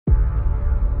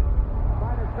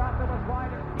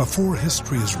Before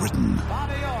history is written,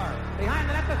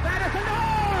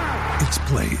 it's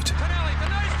played.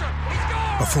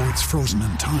 Before it's frozen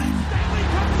in time,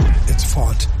 it's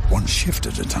fought one shift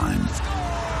at a time.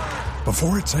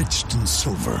 Before it's etched in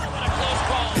silver,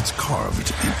 it's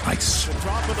carved in ice.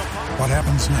 What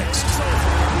happens next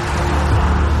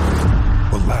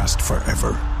will last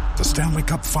forever. The Stanley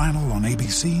Cup Final on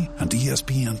ABC and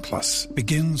ESPN Plus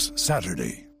begins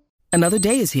Saturday. Another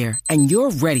day is here, and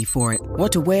you're ready for it.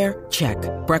 What to wear? Check.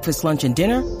 Breakfast, lunch, and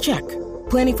dinner? Check.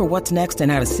 Planning for what's next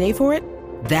and how to save for it?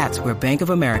 That's where Bank of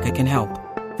America can help.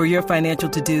 For your financial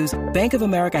to-dos, Bank of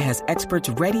America has experts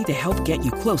ready to help get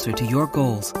you closer to your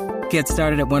goals. Get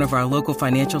started at one of our local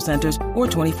financial centers or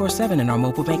 24/7 in our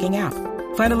mobile banking app.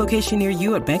 Find a location near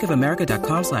you at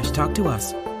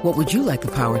bankofamerica.com/talktous. What would you like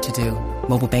the power to do?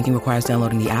 Mobile banking requires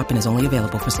downloading the app and is only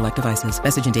available for select devices.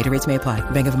 Message and data rates may apply.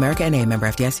 Bank of America N.A., member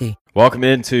FDIC. Welcome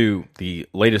into the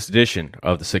latest edition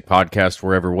of the Sick Podcast,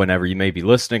 whenever you may be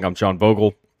listening. I'm John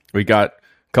Bogle. We got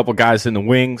a couple guys in the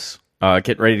wings,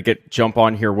 getting ready to jump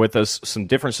on here with us. Some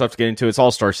different stuff to get into. It's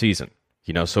All-Star season,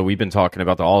 so we've been talking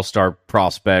about the All-Star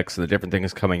prospects and the different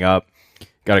things coming up.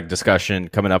 Got a discussion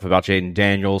coming up about Jayden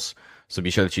Daniels, so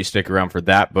be sure that you stick around for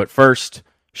that. But first,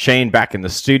 Shane back in the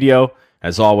studio.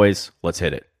 As always, let's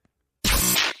hit it.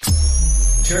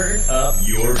 Turn up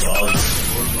your volume.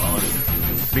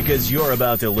 Because you're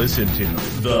about to listen to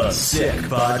The Sick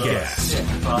Podcast.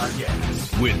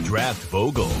 With Draft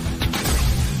Vogel.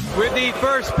 With the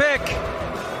first pick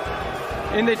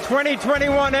in the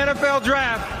 2021 NFL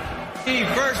Draft. The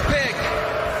first pick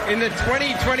in the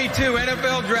 2022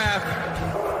 NFL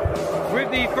Draft. With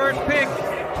the first pick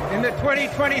in the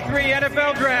 2023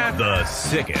 NFL Draft. The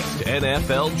sickest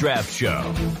NFL draft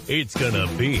show. It's gonna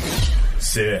be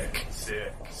sick.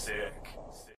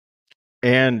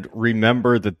 And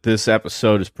remember that this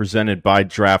episode is presented by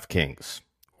DraftKings,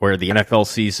 where the NFL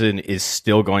season is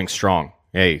still going strong.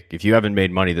 Hey, if you haven't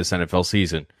made money this NFL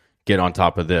season, get on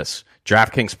top of this.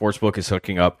 DraftKings Sportsbook is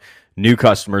hooking up new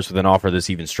customers with an offer that's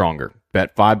even stronger.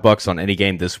 Bet $5 on any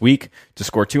game this week to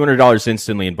score $200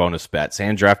 instantly in bonus bets.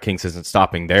 And DraftKings isn't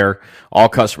stopping there. All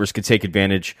customers can take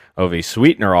advantage of a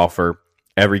sweetener offer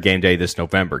every game day this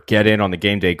November. Get in on the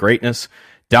game day greatness.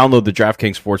 Download the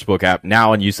DraftKings Sportsbook app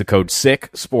now and use the code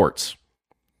SICKSPORTS.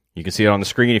 You can see it on the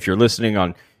screen if you're listening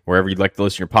on wherever you'd like to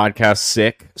listen to your podcast,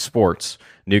 Sick Sports.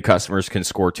 New customers can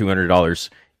score $200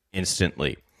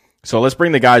 instantly. So let's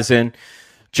bring the guys in.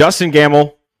 Justin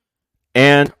Gamble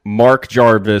and Mark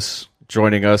Jarvis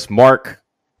joining us. Mark,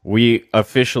 we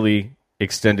officially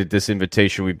extended this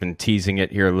invitation. We've been teasing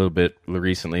it here a little bit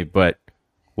recently, but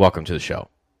welcome to the show.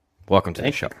 Welcome to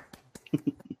the show.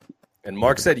 And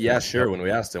Mark said, yeah, sure, when we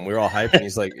asked him. We were all hyped, and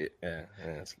he's like,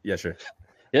 yeah, sure.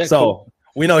 Yeah, so cool.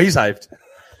 We know he's hyped.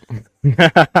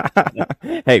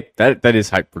 Hey, that is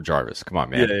hype for Jarvis. Come on,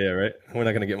 man. Yeah, right? We're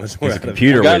not going to get much more He's out a of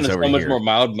computer him. whiz So over much here. more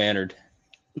mild-mannered.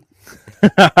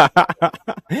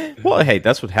 Well, hey,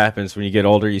 that's what happens when you get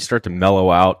older. You start to mellow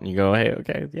out, and you go, hey,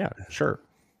 okay, yeah, sure.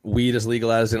 Weed is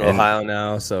legalized in Ohio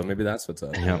now, so maybe that's what's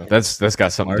up. Yeah, that's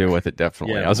got something to do with it,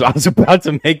 definitely. Yeah. I was about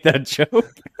to make that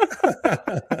joke.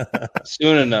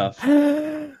 Soon enough.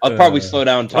 I'll probably slow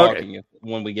down talking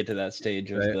when we get to that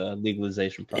stage of the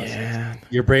legalization process. Yeah.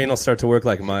 Your brain will start to work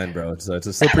like mine, bro. So it's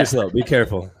a slippery slope. Be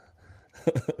careful.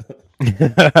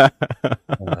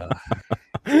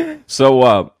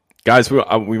 So, guys,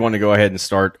 we want to go ahead and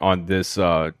start on this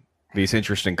these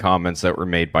interesting comments that were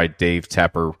made by Dave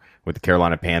Tepper with the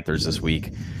Carolina Panthers this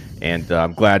week. And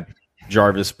I'm glad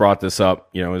Jarvis brought this up,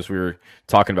 as we were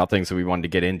talking about things that we wanted to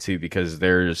get into, because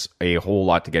there's a whole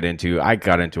lot to get into. I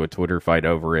got into a Twitter fight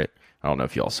over it. I don't know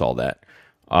if y'all saw that.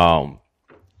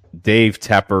 Dave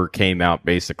Tepper came out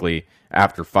basically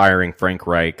after firing Frank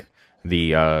Reich,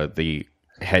 the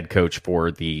head coach for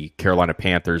the Carolina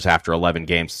Panthers, after 11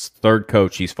 games. Third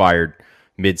coach he's fired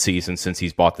midseason since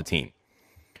he's bought the team,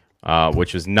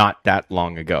 which was not that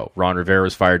long ago. Ron Rivera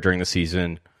was fired during the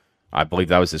season. I believe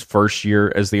that was his first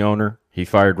year as the owner. He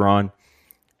fired Ron,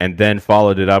 and then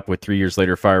followed it up with 3 years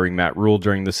later firing Matt Rule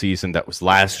during the season. That was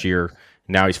last year.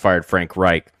 Now he's fired Frank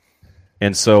Reich.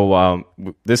 And so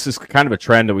this is kind of a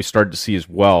trend that we started to see as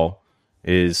well,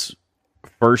 is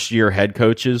first-year head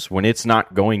coaches, when it's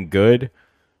not going good,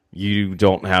 you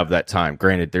don't have that time.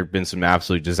 Granted, there have been some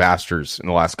absolute disasters in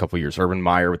the last couple of years. Urban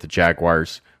Meyer with the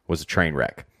Jaguars was a train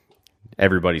wreck.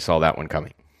 Everybody saw that one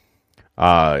coming.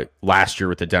 Last year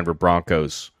with the Denver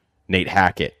Broncos, Nate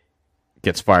Hackett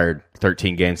gets fired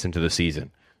 13 games into the season.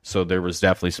 So there was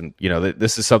definitely some,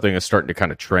 this is something that's starting to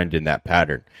kind of trend in that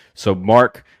pattern. So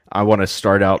Mark, I want to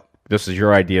start out, this is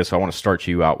your idea, so I want to start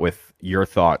you out with your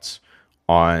thoughts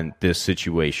on this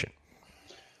situation.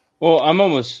 Well,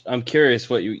 I'm curious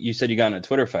what you said you got in a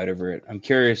Twitter fight over it. I'm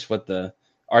curious what the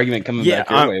argument coming back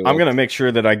your way was. I'm going to make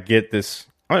sure that I get this.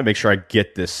 I'm going to make sure I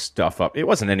get this stuff up. It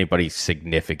wasn't anybody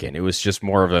significant. It was just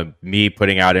more of me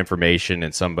putting out information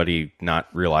and somebody not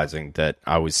realizing that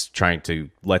I was trying to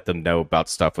let them know about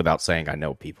stuff without saying I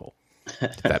know people.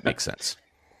 If that makes sense.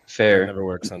 Fair. It never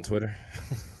works on Twitter.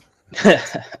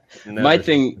 My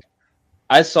thing,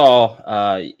 I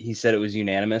saw he said it was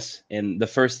unanimous, and the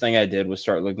first thing I did was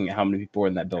start looking at how many people were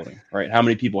in that building, right? How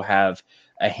many people have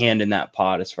a hand in that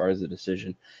pot as far as the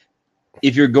decision.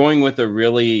 If you're going with a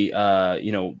really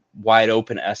wide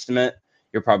open estimate,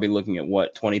 you're probably looking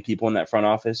at 20 people in that front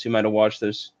office who might have watched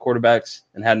those quarterbacks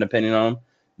and had an opinion on them.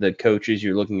 The coaches,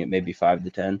 you're looking at maybe 5 to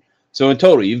 10. So in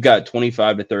total, you've got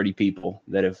 25 to 30 people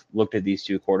that have looked at these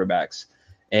two quarterbacks.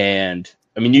 And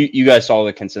I mean, you guys saw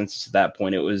the consensus at that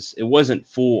point. It wasn't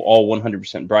full all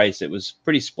 100% Bryce. It was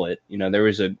pretty split. There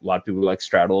was a lot of people who like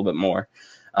Stroud a little bit more.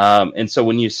 And so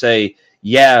when you say,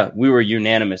 yeah, we were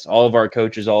unanimous, all of our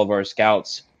coaches, all of our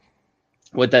scouts,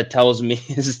 what that tells me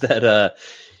is that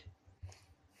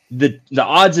the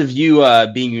odds of you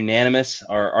being unanimous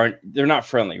they're not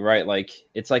friendly, right? Like,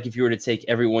 it's like if you were to take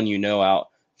everyone out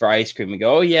for ice cream and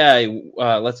go, oh yeah,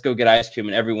 let's go get ice cream,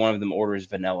 and every one of them orders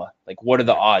vanilla. Like, what are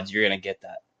the odds you're gonna get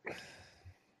that?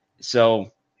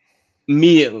 So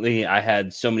immediately I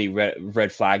had so many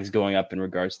red flags going up in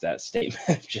regards to that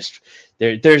statement. Just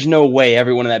there's no way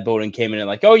everyone in that building came in and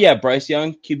like, oh yeah, Bryce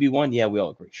Young, QB1. Yeah, we all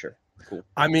agree. Sure. Cool.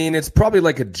 I mean, it's probably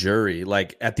like a jury.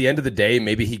 Like, at the end of the day,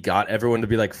 maybe he got everyone to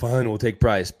be like, fine, we'll take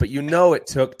Bryce. But it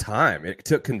took time. It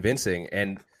took convincing.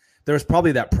 And there was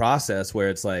probably that process where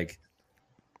it's like,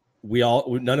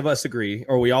 none of us agree,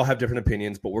 or we all have different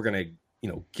opinions, but we're going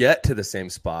to, get to the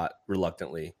same spot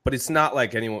reluctantly. But it's not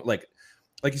like anyone,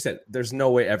 like you said, there's no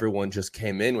way everyone just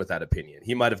came in with that opinion.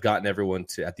 He might have gotten everyone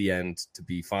to, at the end, to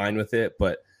be fine with it.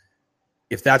 But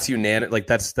if that's unanimous, like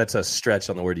that's a stretch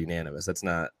on the word unanimous. That's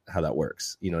not how that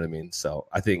works. You know what I mean? So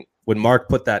I think when Mark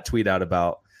put that tweet out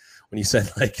about when he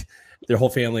said like their whole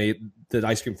family did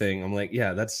ice cream thing, I'm like,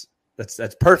 yeah, that's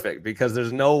perfect, because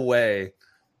there's no way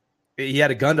he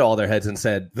had a gun to all their heads and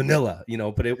said vanilla,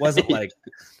 but it wasn't like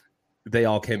they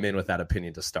all came in with that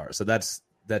opinion to start. So that's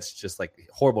just like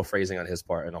horrible phrasing on his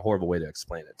part and a horrible way to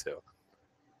explain it too.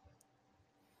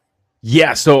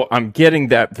 Yeah, so I'm getting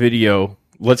that video.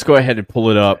 Let's go ahead and pull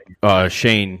it up.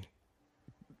 Shane,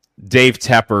 Dave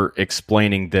Tepper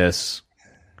explaining this.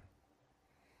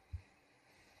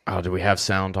 Oh, do we have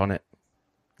sound on it?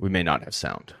 We may not have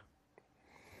sound.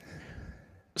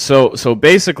 So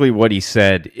basically what he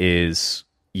said is,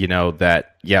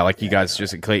 that, yeah, like you guys,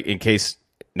 just in case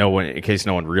no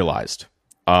one realized,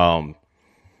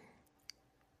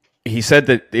 he said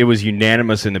that it was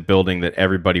unanimous in the building that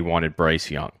everybody wanted Bryce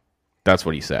Young. That's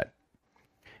what he said.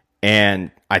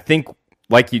 And I think,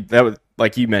 like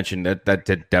you mentioned, that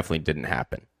definitely didn't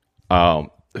happen.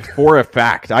 For a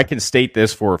fact, I can state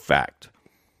this for a fact: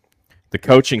 the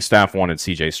coaching staff wanted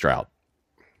C.J. Stroud.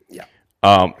 Yeah.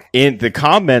 In the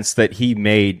comments that he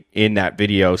made in that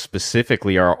video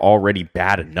specifically are already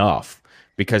bad enough,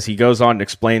 because he goes on and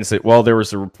explains that, well, there was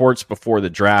the reports before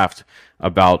the draft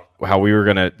about how we were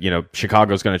going to,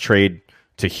 Chicago's going to trade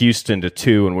to Houston to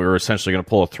 2, and we were essentially going to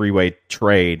pull a 3-way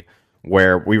trade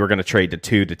where we were going to trade to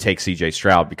 2 to take C.J.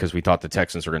 Stroud because we thought the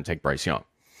Texans were going to take Bryce Young.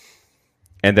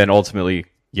 And then ultimately,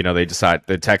 they decide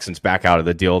the Texans back out of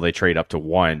the deal. They trade up to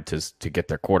 1 to get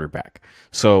their quarterback.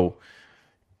 So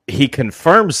he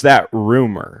confirms that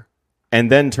rumor and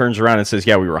then turns around and says,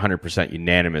 yeah, we were 100%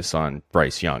 unanimous on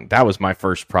Bryce Young. That was my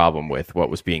first problem with what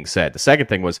was being said. The second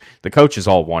thing was the coaches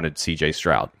all wanted C.J.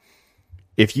 Stroud.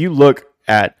 If you look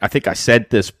at, I think I said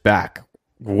this back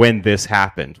when this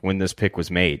happened, when this pick was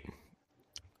made.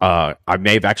 I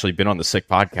may have actually been on the Sick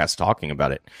podcast talking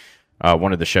about it,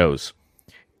 one of the shows.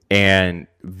 And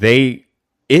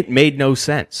it made no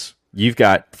sense. You've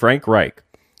got Frank Reich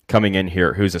coming in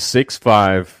here, who's a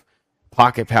 6'5",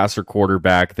 pocket passer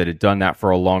quarterback that had done that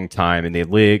for a long time, and they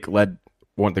led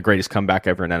one of the greatest comeback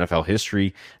ever in NFL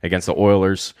history against the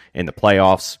Oilers in the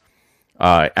playoffs.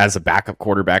 As a backup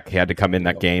quarterback, he had to come in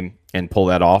that game and pull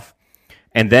that off.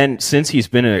 And then since he's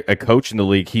been a coach in the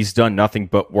league, he's done nothing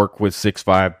but work with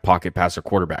 6'5" pocket passer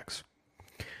quarterbacks.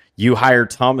 You hired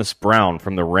Thomas Brown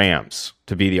from the Rams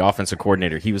to be the offensive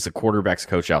coordinator. He was the quarterbacks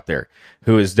coach out there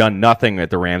who has done nothing at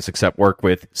the Rams except work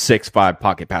with 6'5"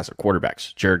 pocket passer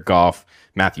quarterbacks, Jared Goff,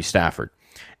 Matthew Stafford.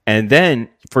 And then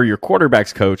for your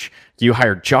quarterbacks coach, you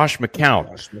hired Josh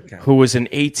McCown, who was an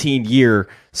 18-year,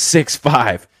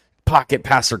 6'5" pocket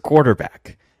passer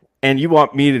quarterback. And you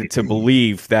want me to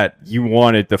believe that you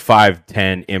wanted the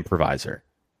 5'10" improviser?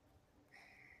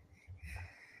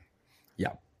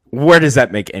 Where does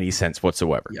that make any sense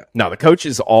whatsoever? Yeah. No, the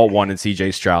coaches all wanted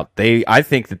CJ Stroud. I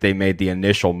think that they made the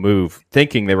initial move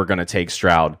thinking they were going to take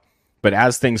Stroud, but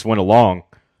as things went along,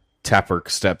 Tepper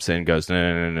steps in and goes,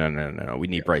 no, we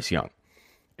need Bryce Young.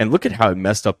 And look at how it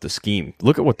messed up the scheme.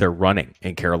 Look at what they're running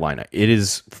in Carolina. It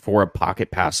is for a pocket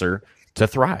passer to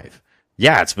thrive.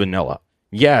 Yeah, it's vanilla.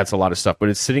 Yeah, it's a lot of stuff, but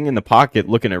it's sitting in the pocket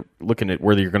looking at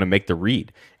where you're going to make the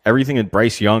read. Everything that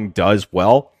Bryce Young does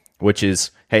well, which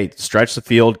is, hey, stretch the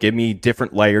field, give me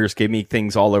different layers, give me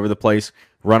things all over the place,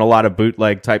 run a lot of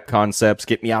bootleg type concepts,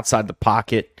 get me outside the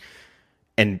pocket,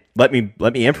 and let me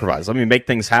improvise. Let me make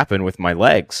things happen with my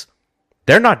legs.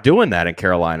 They're not doing that in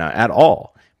Carolina at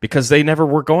all because they never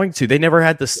were going to. They never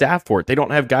had the staff for it. They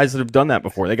don't have guys that have done that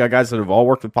before. They got guys that have all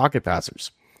worked with pocket passers.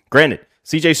 Granted,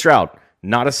 CJ Stroud,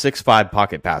 not a 6'5"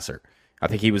 pocket passer. I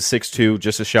think he was 6'2",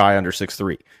 just a shy under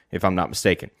 6'3", if I'm not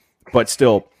mistaken. But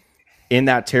still, in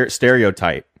that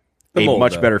stereotype, a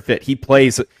much better fit. He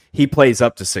plays up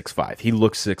to 6'5". He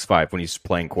looks 6'5" when he's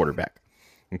playing quarterback.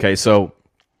 Okay, so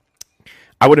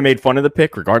I would have made fun of the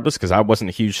pick regardless because I wasn't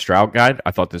a huge Stroud guy.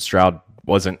 I thought that Stroud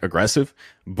wasn't aggressive.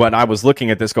 But I was looking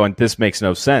at this going, this makes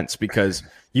no sense because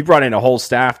you brought in a whole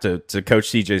staff to coach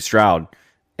CJ Stroud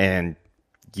and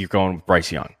you're going with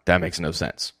Bryce Young. That makes no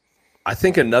sense. I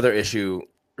think another issue,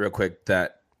 real quick,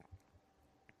 that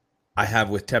I have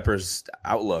with Tepper's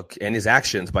outlook and his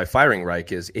actions by firing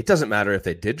Reich is it doesn't matter if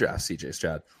they did draft CJ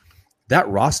Stroud. That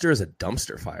roster is a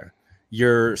dumpster fire.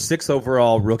 Your 6th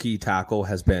overall rookie tackle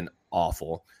has been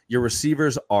awful. Your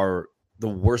receivers are the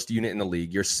worst unit in the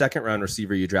league. Your 2nd-round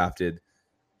receiver you drafted,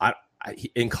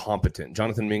 incompetent.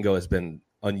 Jonathan Mingo has been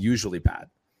unusually bad.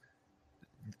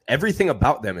 Everything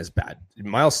about them is bad.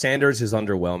 Miles Sanders is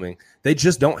underwhelming. They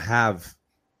just don't have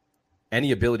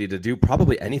any ability to do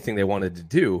probably anything they wanted to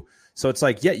do. So it's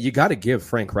like, yeah, you got to give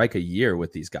Frank Reich a year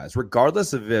with these guys,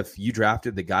 regardless of if you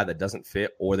drafted the guy that doesn't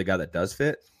fit or the guy that does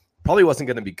fit. Probably wasn't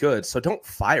going to be good. So don't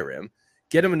fire him.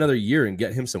 Get him another year and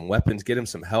get him some weapons, get him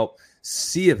some help,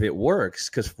 see if it works.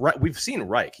 Because we've seen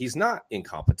Reich. He's not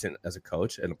incompetent as a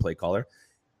coach and a play caller.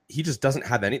 He just doesn't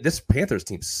have any. This Panthers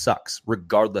team sucks,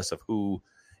 regardless of who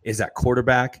is at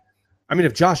quarterback. I mean,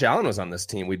 if Josh Allen was on this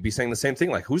team, we'd be saying the same thing.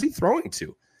 Like, who's he throwing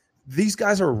to? These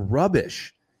guys are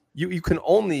rubbish. You can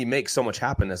only make so much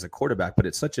happen as a quarterback, but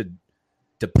it's such a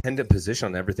dependent position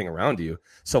on everything around you.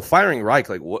 So firing Reich,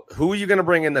 like, who are you going to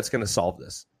bring in that's going to solve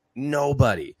this?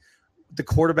 Nobody. The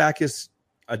quarterback is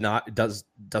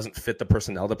doesn't fit the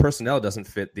personnel. The personnel doesn't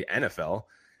fit the NFL.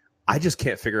 I just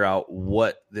can't figure out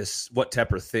what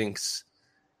Tepper thinks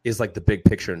is like the big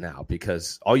picture now,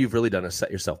 because all you've really done is set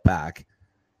yourself back,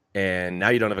 and now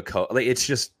you don't have a coach. Like, it's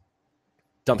just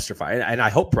dumpster fire. And I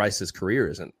hope Bryce's career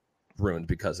isn't ruined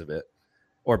because of it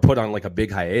or put on like a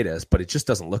big hiatus, but it just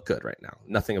doesn't look good right now.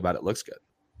 Nothing about it looks good.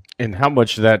 And how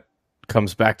much of that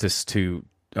comes back to Scott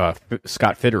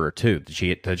Fitterer too,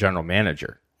 the general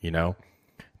manager. You know,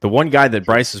 the one guy that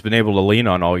Bryce has been able to lean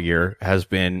on all year has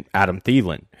been Adam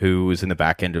Thielen, who is in the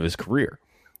back end of his career.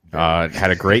 Had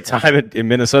a great time in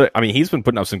Minnesota. I mean, he's been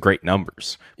putting up some great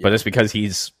numbers, but it's because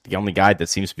he's the only guy that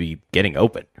seems to be getting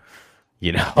open.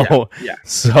 You know, yeah.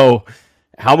 So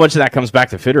how much of that comes back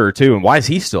to Fitterer too, and why does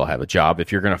he still have a job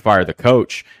if you're going to fire the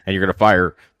coach and you're going to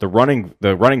fire the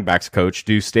running backs coach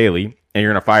Deuce Staley and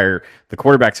you're going to fire the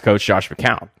quarterbacks coach Josh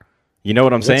McCown? You know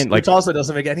what I'm saying? Which also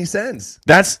doesn't make any sense.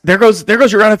 There goes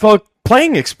your NFL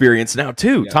playing experience now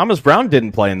too. Yeah. Thomas Brown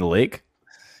didn't play in the league.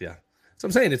 Yeah, so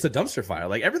I'm saying it's a dumpster fire.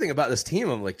 Like, everything about this team,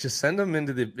 I'm like, just send them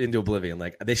into oblivion.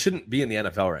 Like, they shouldn't be in the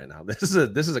NFL right now. This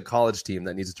is a college team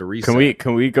that needs to reset.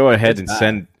 Can we go ahead and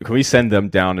send them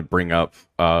down and bring up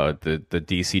the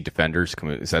DC defenders?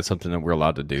 Is that something that we're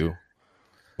allowed to do?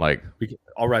 Like,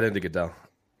 I'll write into Goodell.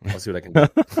 I'll see what I can do.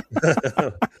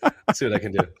 I'll see what I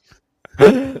can do.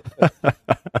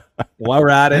 While we're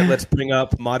at it, let's bring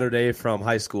up modern day from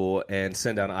high school and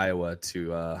send down Iowa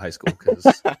to high school,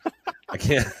 because I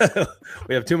can't.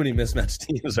 We have too many mismatched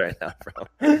teams right now,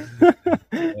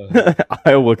 bro.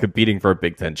 Iowa competing for a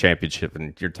Big Ten championship,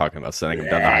 and you're talking about sending them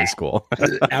down to high school.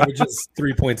 Averages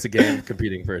 3 points a game,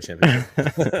 competing for a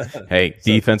championship. Hey,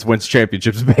 defense wins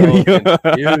championships, baby.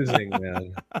 Confusing,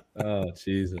 man. Oh,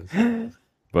 Jesus.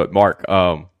 But Mark,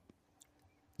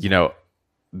 you know,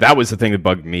 that was the thing that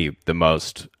bugged me the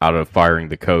most out of firing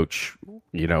the coach,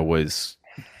 you know, was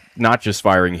not just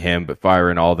firing him, but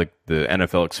firing all the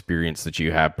NFL experience that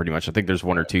you have pretty much. I think there's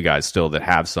one or two guys still that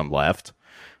have some left,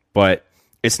 but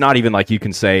it's not even like you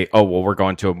can say, oh, well, we're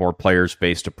going to a more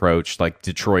players-based approach like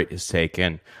Detroit has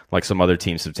taken, like some other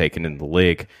teams have taken in the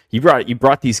league. You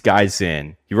brought these guys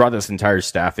in, you brought this entire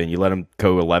staff in, you let them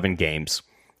go 11 games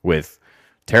with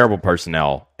terrible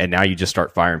personnel, and now you just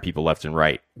start firing people left and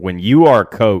right. When you are a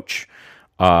coach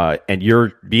and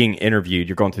you're being interviewed,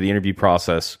 you're going through the interview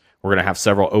process. We're going to have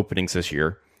several openings this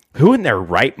year. Who in their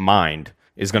right mind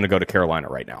is going to go to Carolina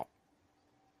right now?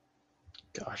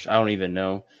 Gosh, I don't even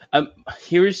know.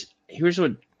 Here's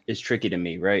what is tricky to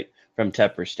me, right? From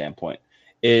Tepper's standpoint,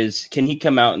 is can he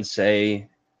come out and say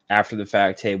after the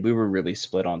fact, hey, we were really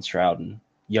split on Stroud and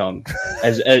Young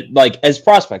as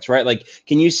prospects, right? Like,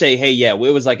 can you say, hey, yeah, it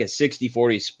was like a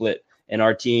 60-40 split in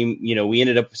our team. We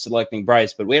ended up selecting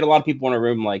Bryce, but we had a lot of people in our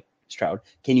room like Stroud.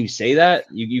 Can you say that?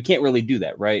 You can't really do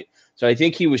that, right? So I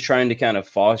think he was trying to kind of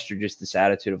foster just this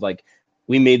attitude of like,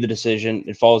 we made the decision,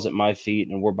 it falls at my feet,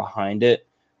 and we're behind it.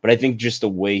 But I think just the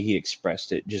way he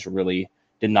expressed it just really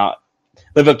did not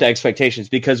live up to expectations,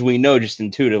 because we know just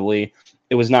intuitively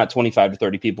it was not 25 to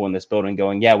 30 people in this building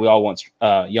going, yeah, we all want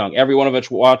Young. Every one of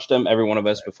us watched him. Every one of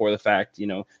us before the fact,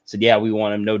 said, yeah, we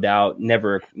want him, no doubt.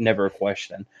 Never a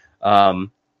question. I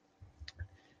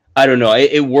don't know.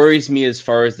 It worries me as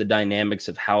far as the dynamics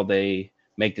of how they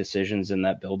make decisions in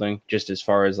that building, just as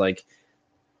far as like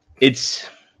it's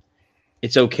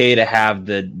okay to have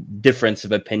the difference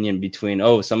of opinion between,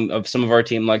 some of our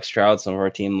team likes Stroud, some of our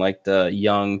team liked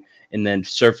Young, and then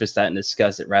surface that and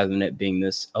discuss it rather than it being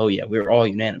this, oh yeah, we were all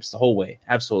unanimous the whole way.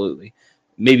 Absolutely.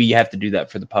 Maybe you have to do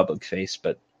that for the public face,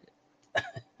 but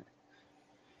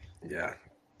yeah.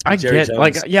 I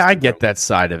get that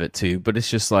side of it too, but it's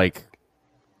just like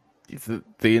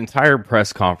the entire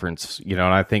press conference, and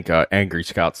I think Angry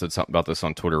Scout said something about this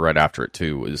on Twitter right after it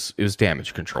too, it was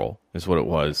damage control is what it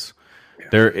was. Yeah.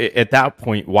 There at that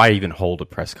point, why even hold a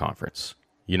press conference?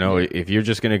 If you're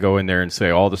just going to go in there and say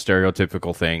all the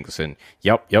stereotypical things and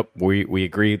yep, we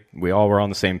agree, we all were on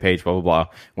the same page, blah, blah, blah,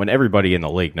 when everybody in the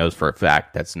league knows for a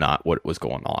fact that's not what was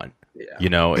going on,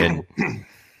 and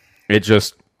it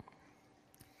just,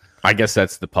 I guess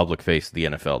that's the public face of the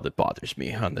NFL that bothers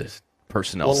me on this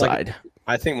personnel side.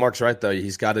 I think Mark's right, though.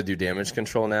 He's got to do damage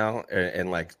control now and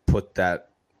like put that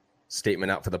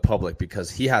statement out for the public,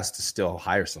 because he has to still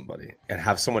hire somebody and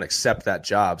have someone accept that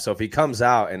job. So if he comes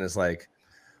out and is like,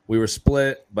 we were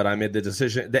split, but I made the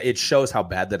decision, that it shows how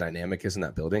bad the dynamic is in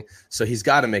that building. So he's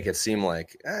got to make it seem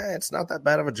like it's not that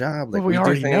bad of a job. Like, we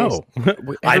already know.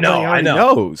 I know.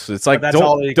 Knows. It's like, don't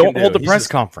hold the press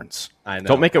conference. I know.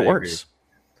 Don't make it worse.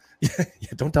 Yeah,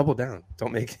 don't double down.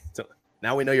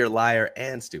 Now we know you're a liar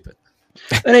and stupid.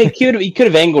 And he could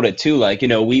have angled it too, like,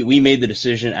 we made the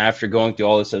decision after going through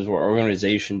all this as our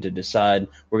organization to decide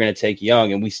we're going to take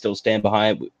Young, and we still stand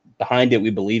behind it. We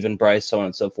believe in Bryce, so on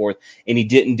and so forth. And he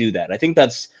didn't do that. I think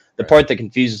that's the part that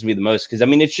confuses me the most, because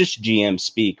it's just GM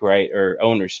speak, right, or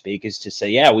owner speak, is to say,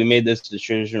 yeah, we made this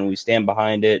decision, we stand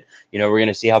behind it. We're going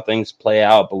to see how things play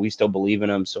out, but we still believe in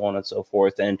them, so on and so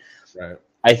forth. And right.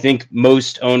 I think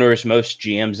most owners, most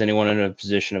GMs, anyone in a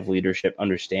position of leadership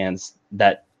understands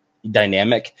that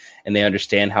dynamic, and they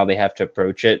understand how they have to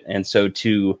approach it. And so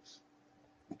to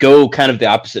go kind of the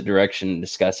opposite direction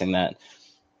discussing that,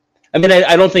 I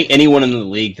don't think anyone in the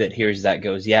league that hears that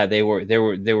goes, yeah, they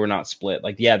were not split.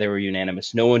 Like, yeah, they were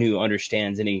unanimous. No one who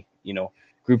understands any,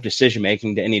 group decision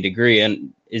making to any degree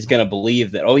and is going to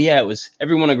believe that, oh yeah, it was,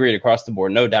 everyone agreed across the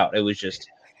board. No doubt. It was just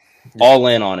all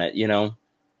in on it, Yeah.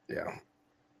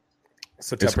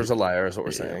 So Tepper's a liar is what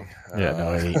we're saying.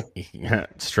 He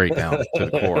straight down to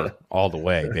the core, all the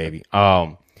way, baby.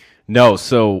 No,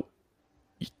 so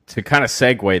to kind of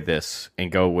segue this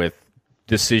and go with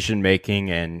decision making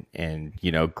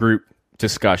and group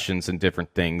discussions and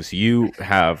different things, you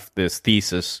have this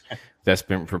thesis that's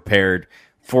been prepared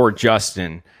for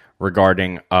Justin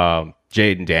regarding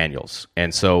Jayden Daniels,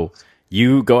 and so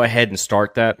you go ahead and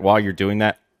start that. While you're doing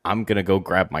that, I'm gonna go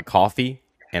grab my coffee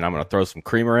and I'm going to throw some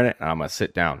creamer in it, and I'm going to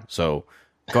sit down. So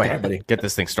go ahead, buddy. Get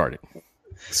this thing started.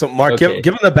 So, Mark, give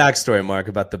him the backstory, Mark,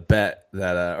 about the bet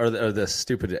that, or the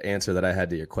stupid answer that I had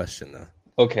to your question, though.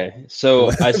 Okay.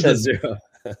 So I said,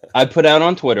 I put out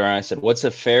on Twitter, and I said, what's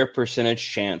a fair percentage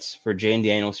chance for Jayden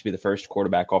Daniels to be the first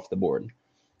quarterback off the board?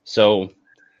 So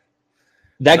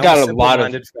that got a lot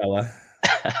of fella.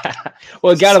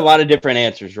 Well, it got a lot of different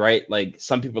answers, right? Like,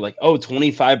 some people are like,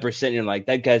 25%. And you're like,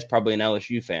 that guy's probably an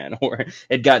LSU fan. Or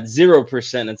it got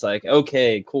 0%. It's like,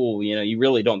 okay, cool. You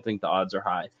really don't think the odds are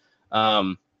high.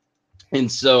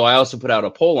 And so I also put out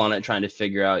a poll on it trying to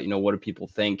figure out, what do people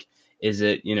think? Is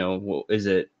it,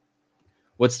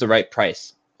 what's the right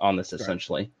price on this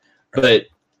essentially? Right. But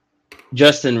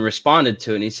Justin responded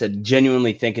to it and he said,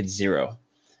 genuinely think it's 0.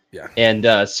 Yeah.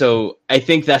 And so I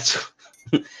think that's,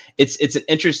 it's an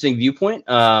interesting viewpoint.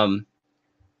 Man,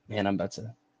 I'm about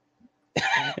to,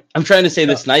 I'm trying to say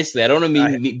this nicely. I don't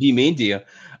want to be mean to you.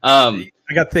 I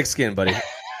got thick skin, buddy.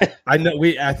 I know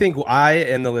I think I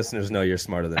and the listeners know you're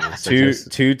smarter than me. So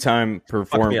two-time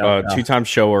two-time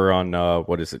shower on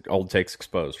what is it? Old Takes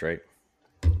Exposed, right?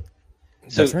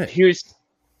 So That's right. here's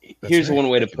right. one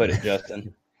way to put it,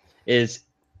 Justin, is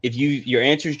if your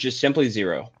answer is just simply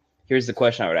 0, here's the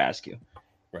question I would ask you.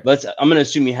 Right. I'm going to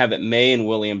assume you have it May and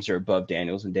Williams are above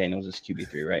Daniels, and Daniels is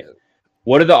QB3, right? Yeah.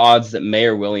 What are the odds that May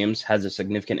or Williams has a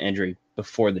significant injury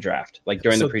before the draft, like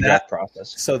during the pre-draft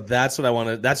process? So that's what I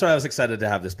wanted. That's why I was excited to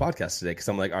have this podcast today, because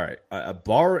I'm like, all right, a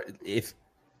bar. If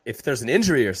there's an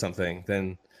injury or something,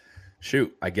 then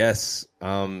shoot, I guess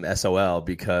SOL,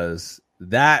 because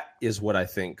that is what I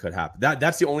think could happen.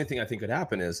 That's the only thing I think could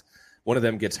happen is one of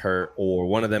them gets hurt, or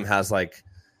one of them has like,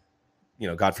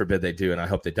 God forbid they do, and I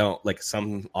hope they don't, like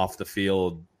some off the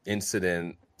field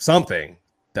incident, something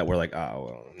that we're like, oh,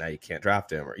 well, now you can't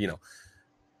draft him, or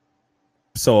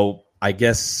So I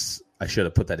guess I should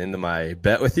have put that into my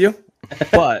bet with you,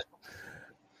 but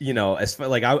as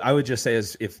like I would just say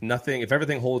is if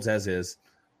everything holds as is,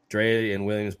 Dre and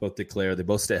Williams both declare, they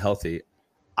both stay healthy.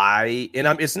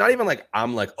 It's not even like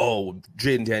I'm like, oh,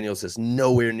 Jayden Daniels is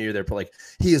nowhere near there, but like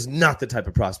he is not the type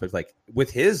of prospect, like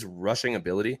with his rushing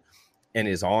ability and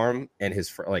his arm and his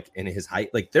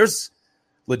height, like there's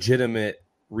legitimate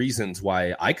reasons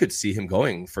why I could see him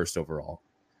going first overall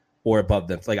or above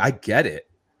them. Like I get it.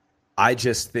 I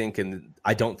just think, and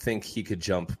I don't think he could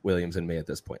jump Williams and May at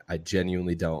this point. I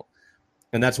genuinely don't.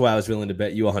 And that's why I was willing to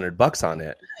bet you $100 on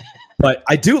it. But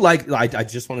I do I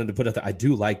just wanted to put it that I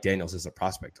do like Daniels as a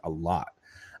prospect a lot.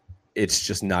 It's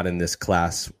just not in this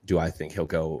class. Do I think he'll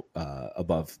go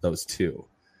above those two?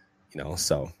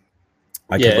 So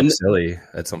I could look silly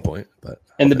at some point, but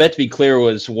the bet, to be clear,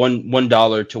 was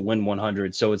 $1 to win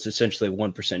 100. So it's essentially a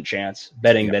 1% chance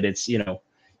betting that it's,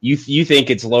 you think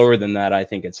it's lower than that. I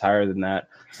think it's higher than that.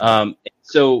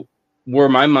 So where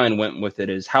my mind went with it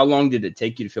is, how long did it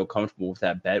take you to feel comfortable with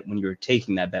that bet when you were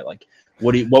taking that bet? Like,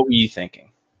 what were you thinking?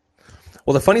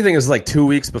 Well, the funny thing is, like 2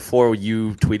 weeks before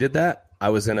you tweeted that, I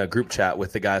was in a group chat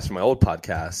with the guys from my old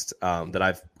podcast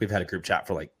we've had a group chat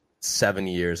for like 7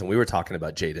 years, and we were talking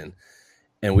about Jayden.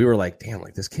 And we were like, damn,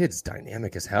 like this kid's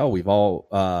dynamic as hell. We've all,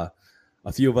 a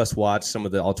few of us watched some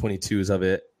of the all 22s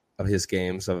of his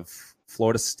games of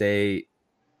Florida State,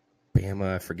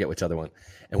 Bama, I forget which other one.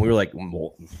 And we were like,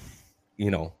 well,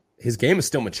 his game is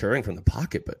still maturing from the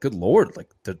pocket, but good Lord,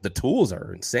 like the tools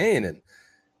are insane. And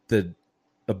the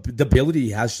ability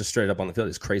he has just straight up on the field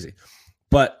is crazy.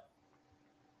 But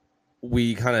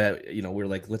we kind of, we were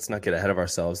like, let's not get ahead of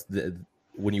ourselves.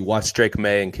 When you watch Drake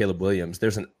May and Caleb Williams,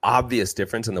 there's an obvious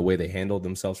difference in the way they handle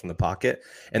themselves from the pocket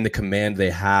and the command they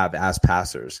have as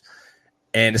passers.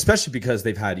 And especially because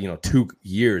they've had, 2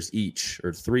 years each,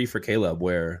 or 3 for Caleb,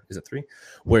 where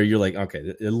you're like,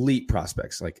 okay, elite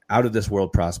prospects, like out of this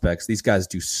world prospects. These guys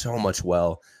do so much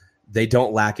well. They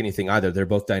don't lack anything either. They're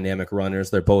both dynamic runners.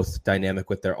 They're both dynamic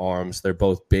with their arms. They're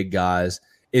both big guys.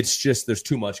 It's just there's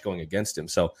too much going against him.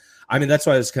 So, that's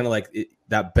why I was kind of like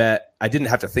that bet. I didn't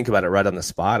have to think about it right on the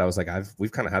spot. I was like, I've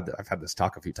had this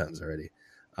talk a few times already.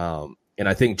 And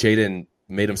I think Jayden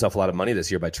made himself a lot of money this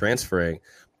year by transferring,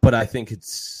 but I think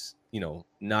it's,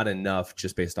 not enough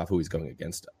just based off who he's going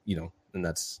against, and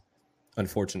that's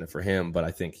unfortunate for him, but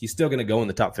I think he's still going to go in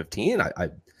the top 15.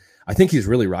 I think he's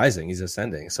really rising. He's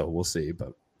ascending. So we'll see,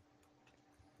 but.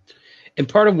 And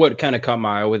part of what kind of caught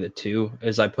my eye with it too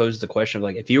is I posed the question of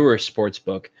like, if you were a sports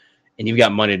book and you've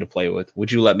got money to play with, would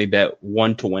you let me bet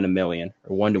 1 to win $1 million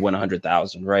or 1 to win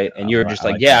 100,000, right? And you're just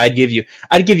like, yeah, I'd give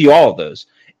you all of those.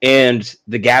 And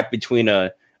the gap between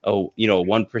a 1%, a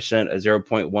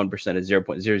 0.1%, a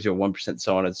 0.001%,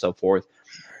 so on and so forth.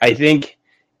 I think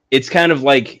it's kind of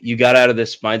like you got out of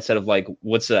this mindset of like,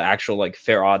 what's the actual like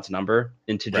fair odds number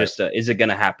into just is it going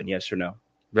to happen? Yes or no?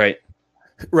 Right.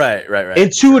 Right.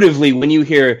 Intuitively, when you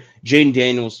hear Jayden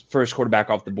Daniels first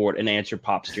quarterback off the board, an answer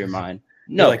pops to your mind.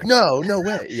 No, you're like, no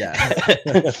way.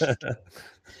 Yeah.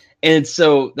 And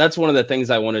so that's one of the things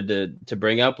I wanted to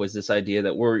bring up was this idea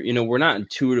that we're not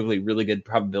intuitively really good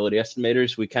probability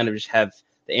estimators. We kind of just have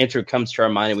the answer comes to our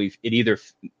mind, and it either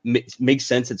makes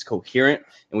sense, it's coherent,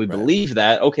 and we believe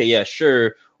that, okay, yeah,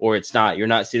 sure, or it's not. You're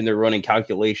not sitting there running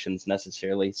calculations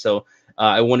necessarily. So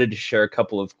I wanted to share a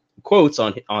couple of quotes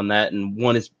on that, and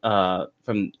one is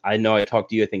from, I know I talked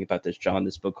to you, I think, about this, John,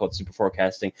 this book called Super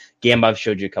Forecasting. Gamba, I've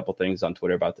showed you a couple things on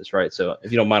Twitter about this, right? So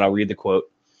if you don't mind, I'll read the quote.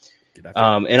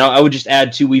 And I would just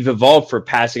add too, we've evolved for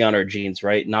passing on our genes,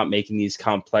 right? Not making these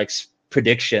complex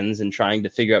predictions and trying to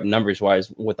figure out numbers wise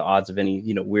what the odds of any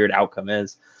weird outcome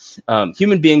is.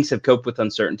 Human beings have coped with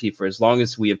uncertainty for as long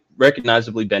as we have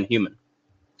recognizably been human.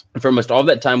 And for almost all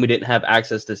that time, we didn't have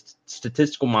access to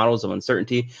statistical models of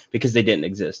uncertainty because they didn't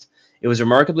exist. It was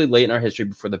remarkably late in our history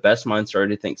before the best minds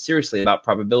started to think seriously about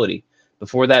probability.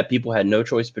 Before that, people had no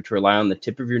choice but to rely on the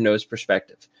tip of your nose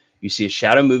perspective. You see a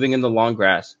shadow moving in the long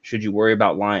grass. Should you worry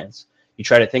about lions? You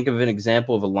try to think of an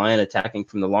example of a lion attacking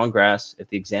from the long grass. If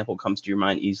the example comes to your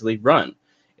mind easily, run.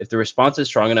 If the response is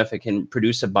strong enough, it can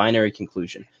produce a binary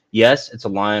conclusion. Yes, it's a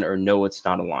lion, or no, it's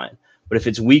not a lion. But if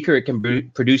it's weaker, it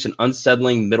can produce an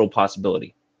unsettling middle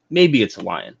possibility. Maybe it's a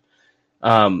lion.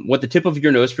 What the tip of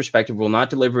your nose perspective will not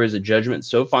deliver is a judgment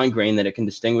so fine-grained that it can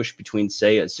distinguish between,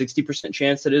 say, a 60%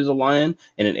 chance that it is a lion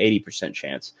and an 80%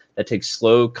 chance. That takes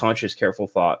slow, conscious, careful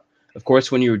thought. Of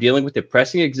course, when you were dealing with the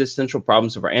pressing existential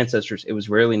problems of our ancestors, it was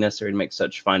rarely necessary to make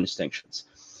such fine distinctions.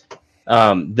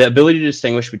 The ability to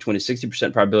distinguish between a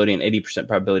 60% probability and 80%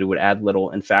 probability would add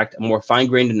little. In fact, a more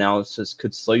fine-grained analysis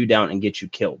could slow you down and get you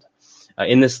killed.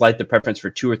 In this light, the preference for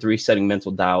 2 or 3 setting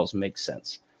mental dials makes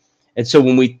sense. And so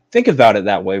when we think about it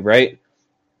that way, right,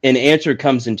 an answer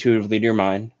comes intuitively to your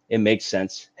mind. It makes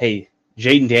sense. Hey,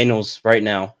 Jayden Daniels right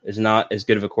now is not as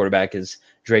good of a quarterback as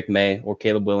Drake May or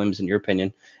Caleb Williams, in your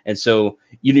opinion. And so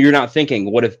you're not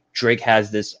thinking, what if Drake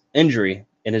has this injury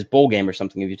in his bowl game or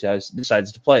something if he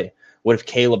decides to play? What if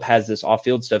Caleb has this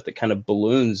off-field stuff that kind of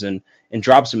balloons and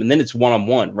drops him? And then it's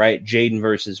one-on-one, right? Jayden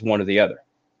versus one or the other.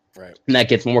 Right. And that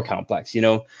gets more complex,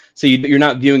 So you're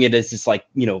not viewing it as this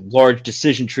large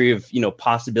decision tree of,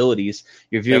 possibilities.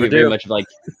 You're viewing it very much like,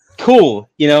 cool,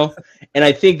 And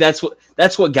I think that's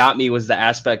what got me, was the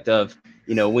aspect of,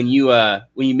 when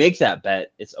you make that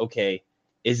bet, it's okay.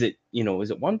 Is it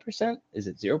 1%? Is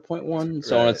it 0.1?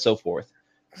 So on and so forth.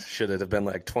 Should it have been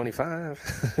like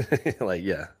 25?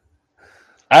 Yeah.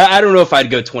 I don't know if I'd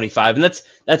go 25, and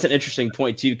that's an interesting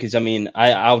point too, because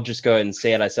I'll just go ahead and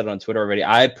say it. I said it on Twitter already.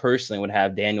 I personally would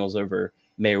have Daniels over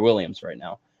Mayer Williams right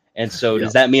now, and so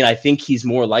does that mean I think he's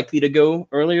more likely to go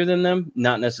earlier than them?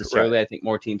 Not necessarily. Right. I think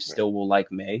more teams still will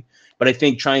like May, but I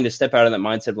think trying to step out of that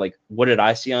mindset of what did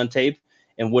I see on tape,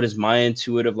 and what is my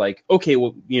intuitive okay,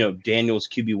 well, Daniels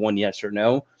QB1, yes or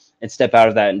no, and step out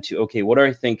of that into okay, what do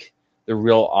I think the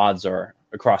real odds are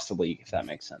across the league, if that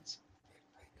makes sense.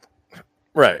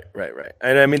 Right.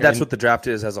 And that's what the draft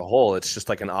is as a whole. It's just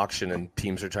like an auction, and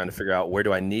teams are trying to figure out, where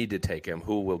do I need to take him?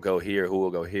 Who will go here? Who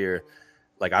will go here?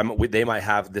 They might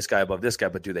have this guy above this guy,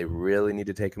 but do they really need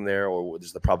to take him there? Or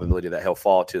there's the probability that he'll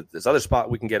fall to this other spot.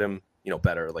 We can get him,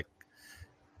 better.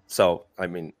 So, I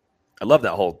love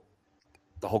that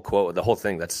the whole quote, the whole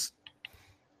thing. That's,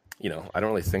 I don't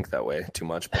really think that way too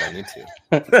much, but I need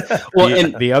to. Well,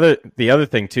 and the other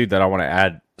thing too, that I want to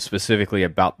add specifically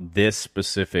about this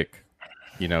specific,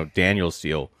 Daniels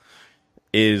deal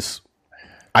is,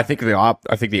 I think the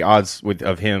odds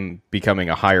of him becoming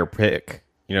a higher pick,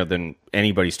 than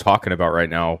anybody's talking about right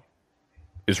now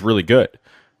is really good,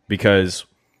 because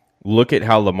look at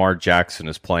how Lamar Jackson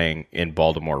is playing in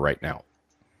Baltimore right now.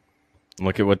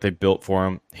 Look at what they built for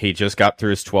him. He just got through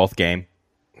his 12th game.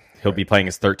 He'll be playing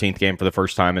his 13th game for the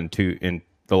first time in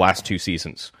the last 2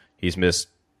 seasons. He's missed,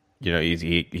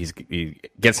 he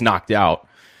gets knocked out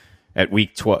at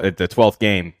week 12, at the 12th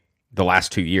game, the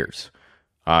last 2 years.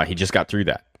 He just got through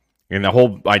that. And the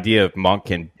whole idea of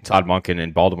Todd Monken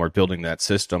in Baltimore building that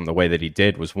system the way that he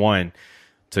did was, one,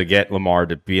 to get Lamar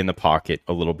to be in the pocket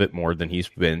a little bit more than he's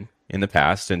been in the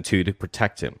past, and 2, to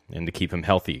protect him and to keep him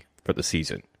healthy for the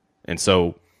season. And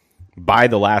so by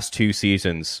the last 2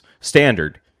 seasons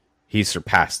standard, he's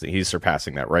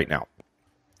surpassing that right now.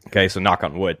 Okay, so knock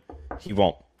on wood, he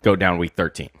won't go down week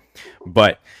 13.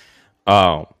 But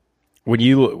when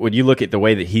you look at the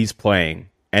way that he's playing,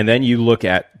 and then you look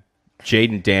at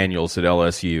Jayden Daniels at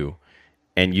LSU,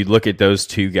 and you look at those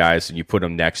 2 guys and you put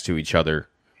them next to each other,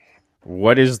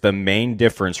 what is the main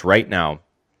difference right now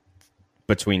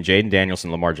between Jayden Daniels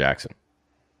and Lamar Jackson?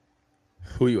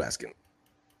 Who are you asking?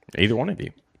 Either one of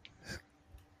you.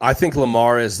 I think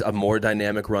Lamar is a more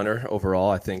dynamic runner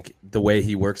overall. I think the way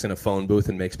he works in a phone booth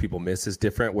and makes people miss is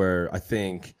different, where I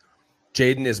think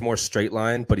Jayden is more straight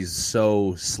line, but he's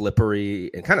so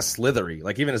slippery and kind of slithery.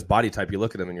 Even his body type, you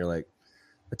look at him and you're like,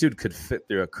 that dude could fit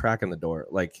through a crack in the door.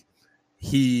 But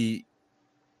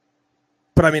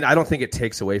I don't think it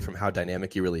takes away from how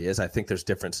dynamic he really is. I think there's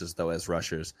differences, though, as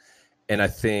rushers. And I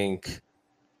think,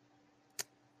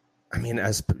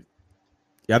 as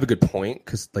you have a good point,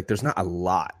 because there's not a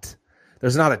lot.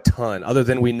 There's not a ton, other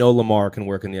than we know Lamar can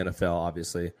work in the NFL,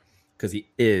 obviously, because he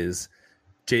is.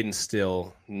 Jayden's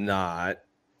still not.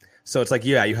 So it's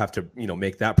you have to,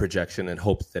 make that projection and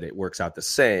hope that it works out the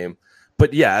same.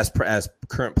 But yeah, as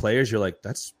current players, you're like,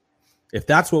 if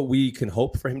that's what we can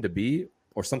hope for him to be,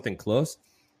 or something close,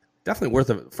 definitely worth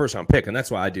a first-round pick. And that's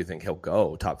why I do think he'll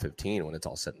go top 15 when it's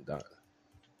all said and done.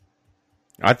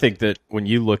 I think that when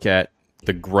you look at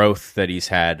the growth that he's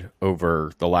had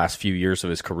over the last few years of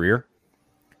his career.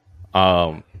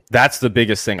 That's the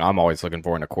biggest thing I'm always looking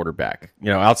for in a quarterback.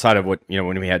 Outside of what,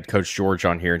 when we had Coach George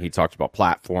on here and he talked about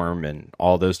platform and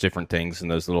all those different things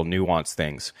and those little nuanced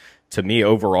things. To me,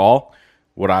 overall,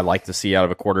 what I like to see out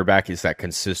of a quarterback is that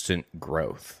consistent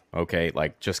growth. Okay,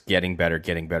 like just getting better.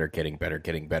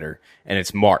 And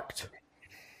it's marked.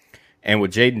 And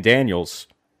with Jayden Daniels,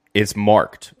 it's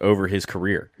marked over his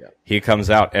career. Yeah. He comes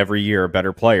out every year a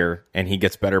better player, and he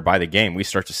gets better by the game. We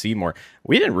start to see more.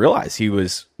 We didn't realize he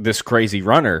was this crazy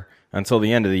runner until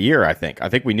the end of the year, I think. I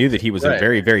think we knew that he was a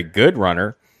very, very good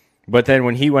runner. But then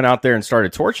when he went out there and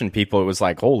started torching people, it was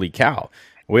like, holy cow.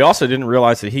 We also didn't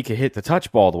realize that he could hit the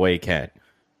touch ball the way he can.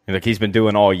 Like he's been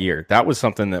doing all year. That was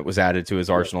something that was added to his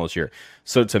arsenal this year.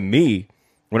 So to me,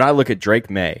 when I look at Drake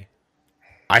May,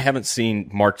 I haven't seen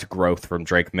marked growth from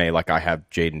Drake May like I have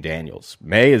Jayden Daniels.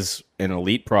 May is an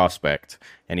elite prospect,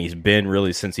 and he's been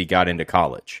really since he got into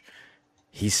college.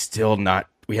 He's still not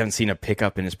 – we haven't seen a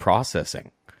pickup in his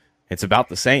processing. It's about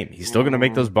the same. He's still going to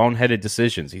make those boneheaded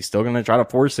decisions. He's still going to try to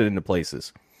force it into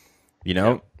places.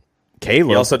 Caleb.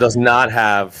 He also does not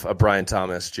have a Brian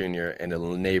Thomas Jr. and a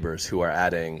Neighbors who are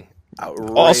adding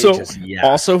outrageous.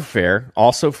 Also fair.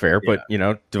 But,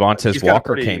 Devontae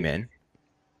Walker came in.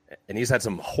 And he's had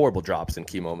some horrible drops in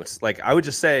key moments. Like, I would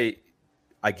just say,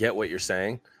 I get what you're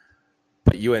saying,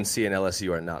 but UNC and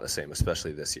LSU are not the same,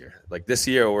 especially this year. Like, this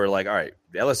year, we're like, all right,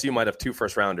 the LSU might have 2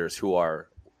 first-rounders who are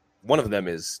 – one of them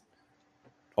is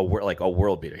a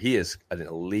world beater. He is an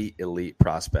elite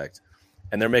prospect.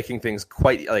 And they're making things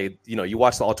quite like, you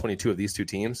watch the all 22 of these two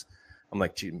teams. I'm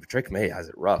like, gee, Drake May has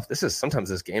it rough. Sometimes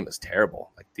this game is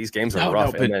terrible. Like these games are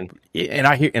rough. And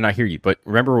I hear you, but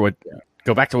remember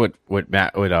go back to what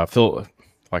Phil,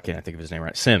 why can't I think of his name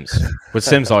right? Sims. What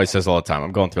Sims always says all the time.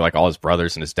 I'm going through like all his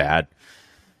brothers and his dad.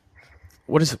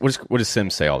 What does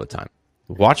Sims say all the time?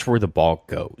 Watch where the ball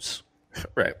goes.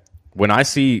 Right. When I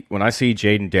see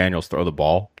Jayden Daniels throw the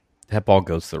ball, that ball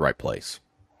goes to the right place.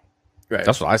 Right.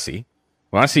 That's what I see.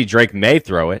 When I see Drake May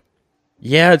throw it,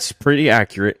 yeah, it's pretty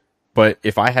accurate. But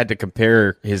if I had to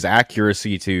compare his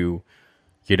accuracy to,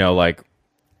 like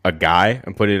a guy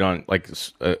and put it on in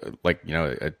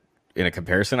a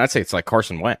comparison, I'd say it's like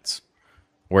Carson Wentz,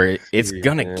 where it's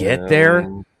gonna get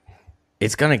there.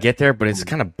 It's gonna get there, but it's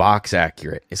kind of box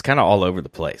accurate. It's kind of all over the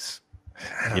place.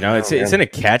 It's in a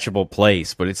catchable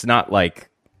place, but it's not like.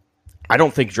 I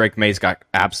don't think Drake May's got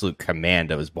absolute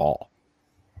command of his ball.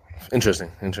 Interesting.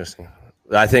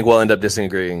 I think we'll end up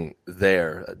disagreeing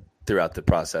there throughout the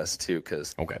process too,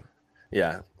 because I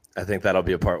think that'll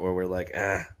be a part where we're like,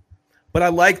 But I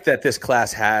like that this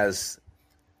class has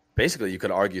basically, you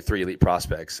could argue 3 elite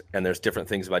prospects, and there's different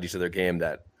things about each of their game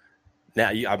that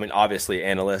now, obviously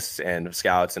analysts and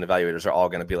scouts and evaluators are all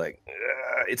going to be like,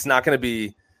 it's not going to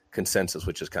be consensus,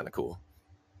 which is kind of cool.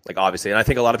 Like obviously, and I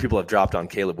think a lot of people have dropped on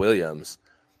Caleb Williams,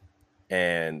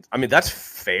 and that's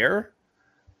fair.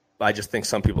 I just think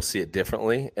some people see it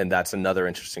differently, and that's another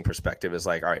interesting perspective is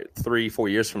like, all right, 3-4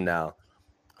 years from now,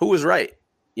 who was right?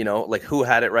 Who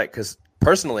had it right? Because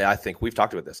personally, I think we've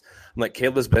talked about this. I'm like,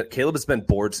 Caleb has been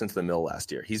bored since the middle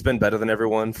last year. He's been better than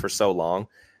everyone for so long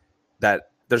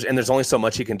that there's only so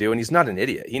much he can do, and he's not an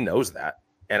idiot. He knows that,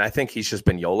 and I think he's just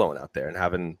been YOLOing out there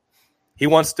and he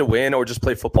wants to win or just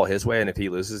play football his way, and if he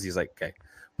loses, he's like, okay,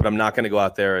 but I'm not going to go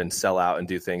out there and sell out and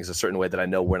do things a certain way that I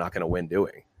know we're not going to win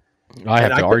doing. I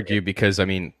have to argue because,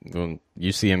 when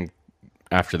you see him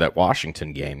after that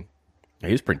Washington game,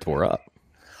 he was pretty tore up.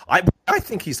 I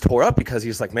think he's tore up because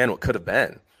he's like, man, what could have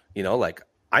been?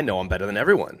 I know I'm better than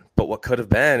everyone, but what could have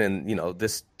been? And,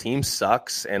 this team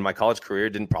sucks, and my college career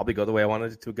didn't probably go the way I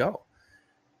wanted it to go.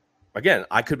 Again,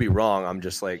 I could be wrong. I'm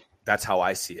just like, that's how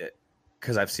I see it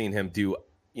because I've seen him do,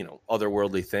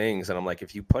 otherworldly things. And I'm like,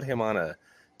 if you put him on a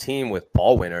team with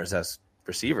ball winners as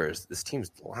receivers, this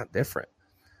team's a lot different.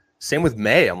 Same with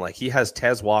May. I'm like, he has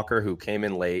Tez Walker who came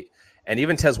in late. And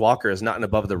even Tez Walker is not an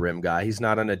above the rim guy. He's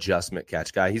not an adjustment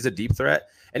catch guy. He's a deep threat.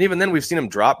 And even then we've seen him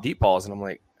drop deep balls. And I'm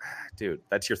like, dude,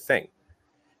 that's your thing.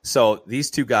 So these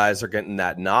two guys are getting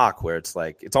that knock where it's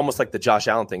like, it's almost like the Josh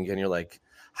Allen thing. And you're like,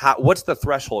 what's the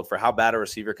threshold for how bad a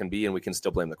receiver can be? And we can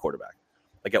still blame the quarterback.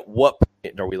 Like at what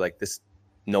point are we like this?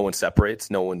 No one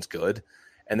separates. No one's good.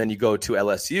 And then you go to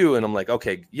LSU and I'm like,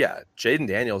 okay, yeah, Jayden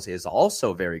Daniels is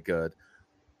also very good.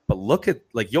 But look at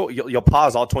like you'll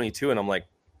pause all 22 and I'm like,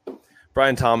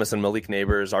 Brian Thomas and Malik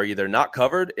Neighbors are either not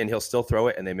covered and he'll still throw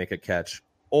it and they make a catch,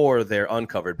 or they're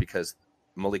uncovered because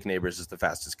Malik Neighbors is the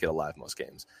fastest kid alive most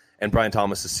games. And Brian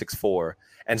Thomas is 6'4".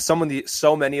 And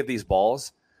so many of these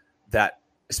balls that,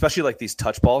 especially like these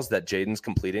touch balls that Jayden's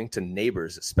completing to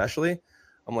Neighbors especially,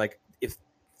 I'm like, if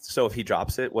So if he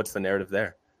drops it, what's the narrative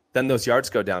there? Then those yards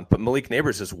go down. But Malik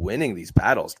Neighbors is winning these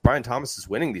battles. Brian Thomas is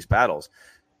winning these battles.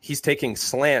 He's taking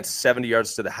slants 70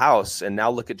 yards to the house, and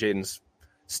now look at Jayden's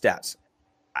stats.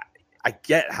 I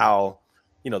get how,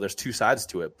 there's two sides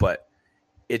to it, but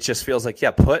it just feels like,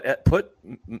 put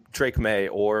Drake May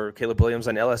or Caleb Williams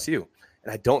on LSU.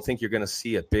 And I don't think you're going to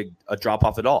see a drop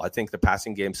off at all. I think the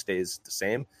passing game stays the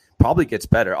same, probably gets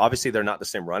better. Obviously, they're not the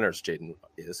same runners Jayden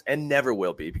is and never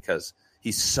will be because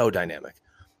he's so dynamic.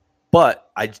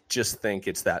 But I just think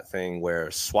it's that thing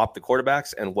where swap the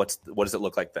quarterbacks and what does it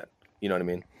look like then? You know what I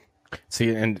mean? See,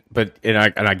 and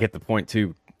I get the point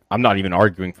too. I'm not even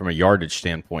arguing from a yardage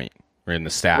standpoint or in the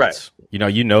stats.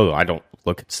 Right. I don't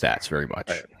look at stats very much.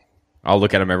 Right. I'll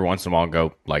look at them every once in a while and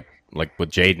go like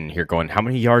with Jayden here going, how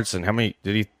many yards and how many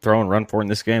did he throw and run for in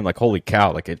this game? Like, holy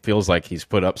cow. Like, it feels like he's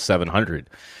put up 700.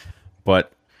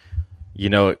 But,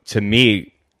 to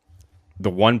me, the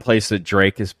one place that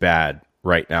Drake is bad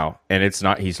right now, and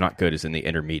he's not good, is in the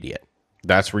intermediate.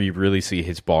 That's where you really see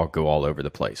his ball go all over the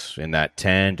place in that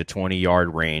 10 to 20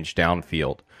 yard range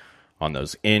downfield on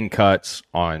those in cuts,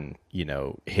 on,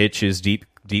 hitches, deep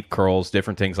curls,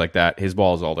 different things like that. His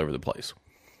ball is all over the place.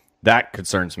 That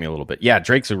concerns me a little bit. Yeah,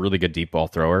 Drake's a really good deep ball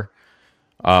thrower.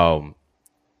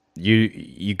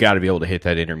 You got to be able to hit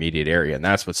that intermediate area, and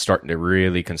that's what's starting to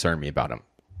really concern me about him.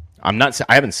 I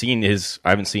haven't seen his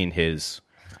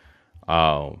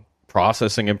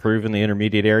processing improve in the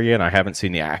intermediate area, and I haven't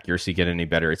seen the accuracy get any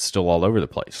better. It's still all over the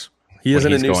place. He is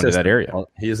in a new system. To that area.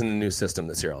 He is in a new system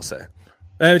this year, I'll say.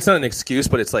 And it's not an excuse,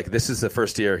 but it's like this is the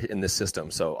first year in this system.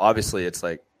 So obviously it's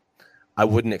like I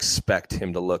wouldn't expect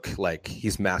him to look like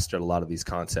he's mastered a lot of these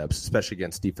concepts, especially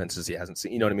against defenses he hasn't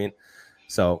seen. You know what I mean?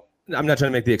 So I'm not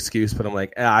trying to make the excuse, but I'm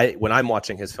like, when I'm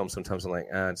watching his film, sometimes I'm like,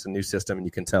 it's a new system, and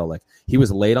you can tell like he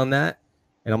was late on that.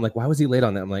 And I'm like, why was he late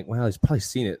on that? I'm like, well, he's probably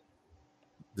seen it.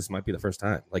 This might be the first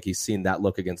time. Like he's seen that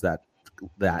look against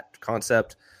that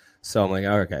concept. So I'm like,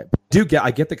 oh, okay. I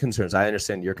get the concerns. I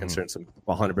understand your concerns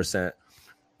 100%.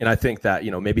 And I think that,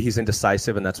 maybe he's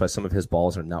indecisive and that's why some of his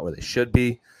balls are not where they should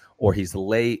be, or he's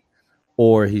late,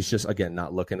 or he's just, again,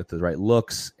 not looking at the right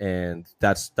looks. And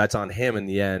that's on him in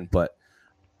the end. But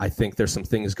I think there's some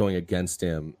things going against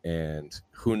him, and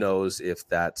who knows if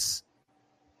that's,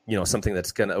 something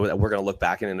that's we're going to look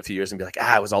back in a few years and be like,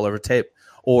 it was all over tape.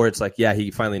 Or it's like, yeah, he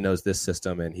finally knows this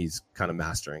system and he's kind of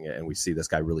mastering it, and we see this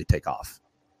guy really take off.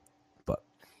 But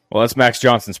well, that's Max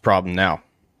Johnson's problem now.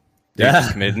 He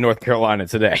just committed to North Carolina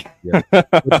today. Yeah.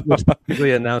 which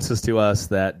basically announces to us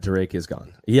that Drake is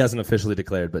gone. He hasn't officially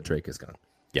declared, but Drake is gone.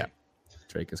 Yeah,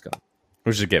 Drake is gone.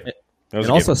 Which is a given. And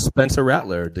also Spencer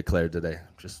Rattler declared today.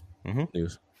 Just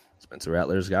news. Spencer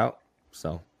Rattler's out.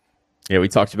 So yeah, we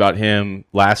talked about him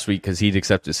last week because he'd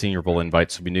accepted Senior Bowl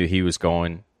invites, so we knew he was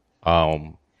going.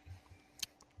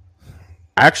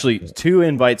 Actually, 2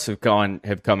 invites have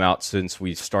come out since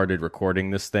we started recording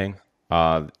this thing.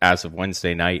 As of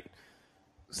Wednesday night,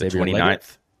 the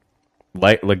 29th.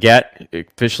 Leggett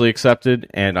officially accepted,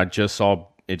 and I just saw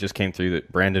it just came through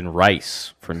that Brandon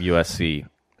Rice from USC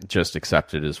just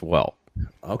accepted as well.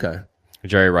 Okay.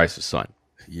 Jerry Rice's son.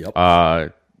 Yep.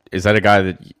 Is that a guy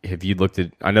that have you looked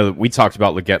at? I know that we talked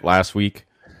about Leggett last week,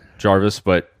 Jarvis,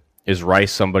 but is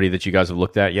Rice somebody that you guys have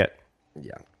looked at yet?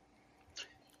 Yeah.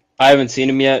 I haven't seen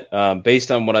him yet.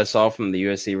 Based on what I saw from the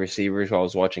USC receivers while I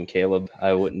was watching Caleb,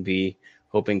 I wouldn't be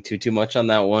hoping too much on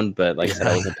that one. But like I said,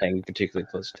 I wasn't paying particularly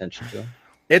close attention to him.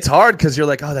 It's hard because you're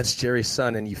like, oh, that's Jerry's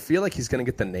son, and you feel like he's going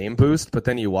to get the name boost, but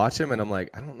then you watch him, and I'm like,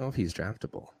 I don't know if he's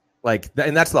draftable.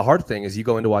 And that's the hard thing is you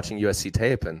go into watching USC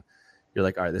tape, and you're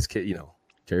like, all right, this kid,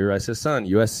 Jerry Rice's son,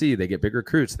 USC, they get big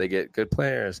recruits, they get good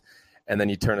players, and then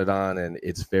you turn it on, and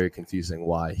it's very confusing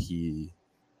why he.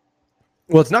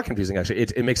 Well, it's not confusing actually.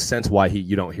 It makes sense why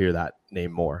you don't hear that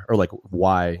name more, or like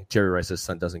why Jerry Rice's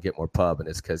son doesn't get more pub, and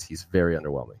it's because he's very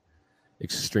underwhelming,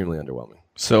 extremely underwhelming.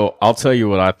 So I'll tell you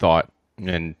what I thought,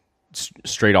 and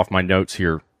straight off my notes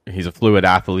here, he's a fluid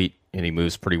athlete and he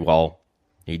moves pretty well.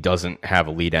 He doesn't have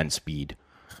elite end speed,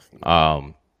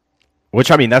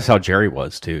 which I mean that's how Jerry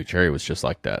was too. Jerry was just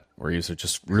like that, where he was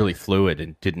just really fluid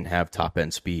and didn't have top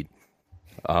end speed.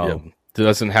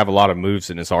 Doesn't have a lot of moves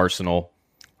in his arsenal.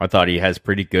 I thought he has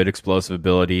pretty good explosive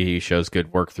ability. He shows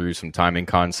good work through some timing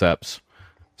concepts,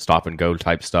 stop and go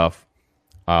type stuff.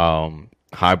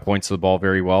 High points of the ball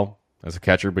very well as a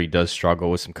catcher, but he does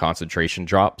struggle with some concentration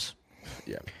drops.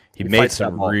 Yeah, he made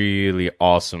some really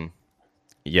awesome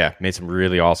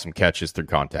catches through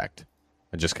contact.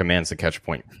 It just commands the catch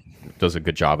point. Does a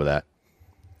good job of that.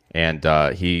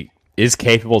 And he is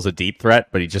capable as a deep threat,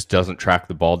 but he just doesn't track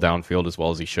the ball downfield as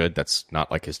well as he should. That's not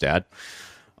like his dad.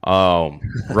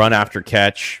 Run after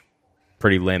catch,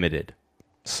 pretty limited.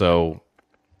 So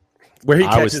where he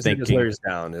I catches was it is thinking, where he's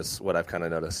down is what I've kind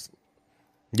of noticed.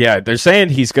 yeah, they're saying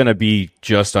he's going to be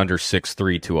just under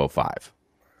 6'3", 205.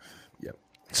 Yep.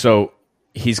 So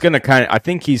he's going to I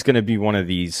think he's going to be one of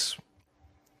these,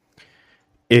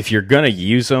 if you're going to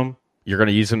use him, you're going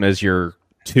to use him as your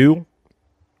 2.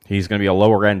 He's going to be a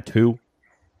lower end 2,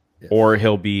 or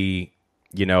he'll be,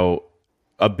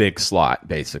 a big slot,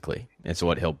 basically. It's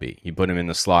what he'll be. You put him in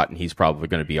the slot, and he's probably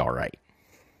going to be all right.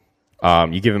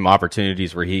 You give him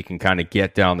opportunities where he can kind of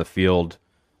get down the field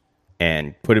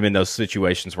and put him in those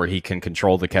situations where he can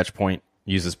control the catch point,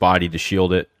 use his body to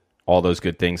shield it, all those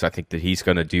good things. I think that he's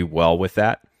going to do well with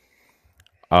that.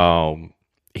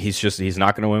 He's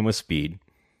not going to win with speed.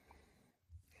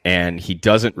 And he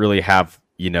doesn't really have,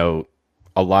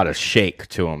 a lot of shake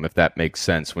to him, if that makes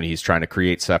sense, when he's trying to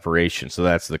create separation. So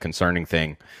that's the concerning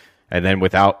thing. And then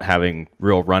without having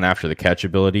real run after the catch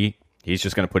ability, he's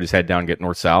just going to put his head down, get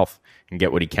north-south, and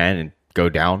get what he can and go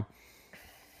down.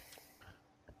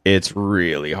 It's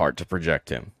really hard to project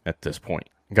him at this point.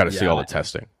 You got to see all the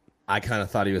testing. I kind of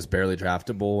thought he was barely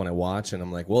draftable when I watched, and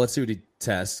I'm like, well, let's see what he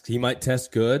tests. He might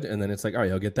test good, and then it's like, all right,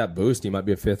 he'll get that boost. He might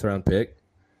be a 5th-round pick.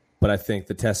 But I think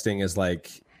the testing is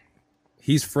like,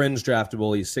 he's fringe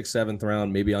draftable. He's 6th, 7th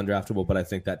round, maybe undraftable. But I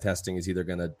think that testing is either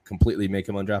going to completely make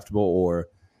him undraftable or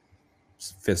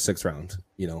 5th, 6th round,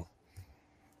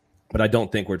 But I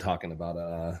don't think we're talking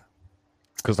about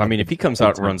because if he comes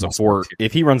out and runs a 4,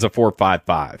 if he runs a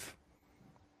 4.55,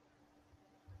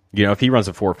 if he runs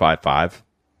a 4.55,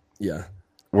 yeah,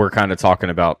 we're kind of talking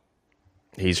about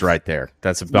he's right there.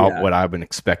 That's about what I've been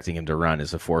expecting him to run,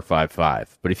 is a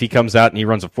 4.55. But if he comes out and he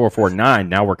runs a 4.49,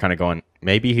 now we're kind of going,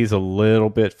 maybe he's a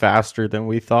little bit faster than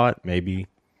we thought, maybe.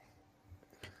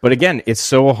 But again, it's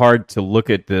so hard to look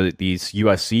at these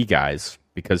USC guys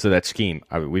because of that scheme.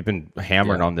 We've been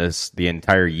hammering on this the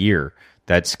entire year.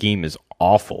 That scheme is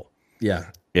awful. Yeah.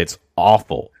 It's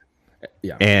awful.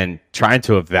 Yeah. And trying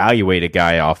to evaluate a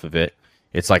guy off of it,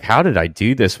 it's like, how did I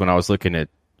do this when I was looking at,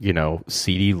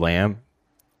 CeeDee Lamb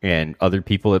and other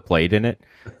people that played in it?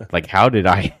 Like, how did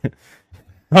I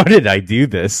do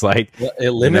this? Like,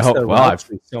 it limits their route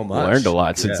tree so much. Learned a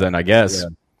lot since then, I guess.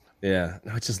 Yeah.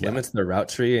 No, it just limits their route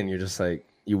tree, and you're just like,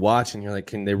 you watch and you're like,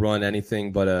 can they run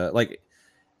anything but like,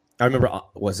 I remember,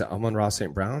 was it Amon-Ra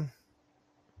St. Brown?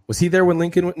 Was he there when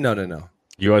Lincoln went? No.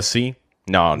 USC?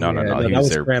 No. He was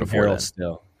there Graham before Harrell then.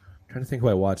 Still. I'm trying to think who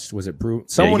I watched. Was it Brew?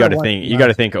 You got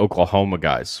to think Oklahoma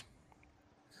guys.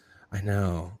 I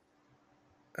know.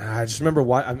 I just remember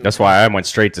why. That's why I went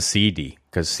straight to CD,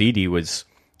 because CD was,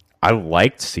 I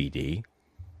liked CD,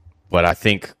 but I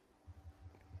think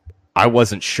I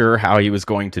wasn't sure how he was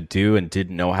going to do and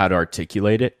didn't know how to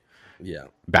articulate it. Yeah.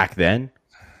 Back then.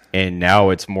 And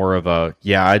now it's more of a,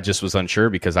 I just was unsure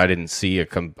because I didn't see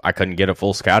I couldn't get a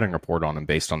full scouting report on him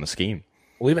based on the scheme.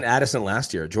 Well, even Addison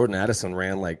last year, Jordan Addison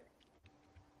ran like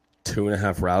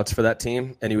 2.5 routes for that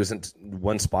team, and he was in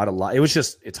one spot a lot. It was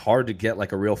just, it's hard to get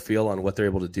like a real feel on what they're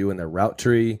able to do in their route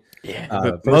tree. Yeah,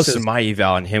 but most of my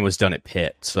eval on him was done at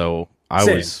Pitt, so I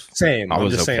was okay. Saying,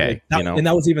 and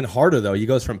that was even harder though. He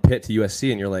goes from Pitt to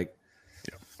USC, and you're like,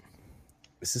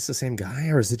 is this the same guy,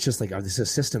 or is it just like, does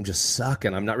this system just suck?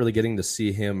 And I'm not really getting to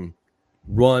see him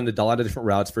run a lot of different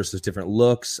routes versus different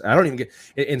looks. I don't even get.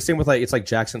 And same with like, it's like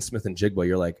Jackson Smith and Jigba.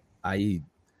 You're like,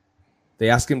 they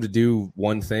ask him to do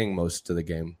one thing most of the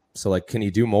game. So, like, can he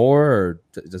do more or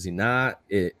does he not?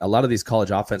 A lot of these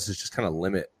college offenses just kind of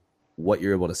limit what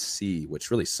you're able to see, which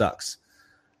really sucks.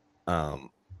 And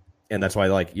that's why,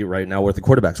 like, you right now with the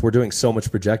quarterbacks, we're doing so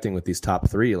much projecting with these top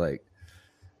 3. Like,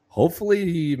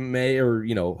 hopefully May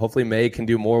can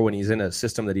do more when he's in a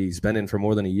system that he's been in for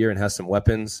more than a year and has some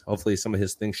weapons. Hopefully some of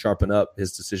his things sharpen up.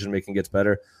 His decision-making gets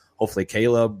better. Hopefully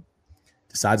Caleb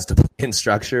decides to put in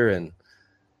structure and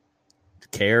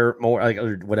care more, like,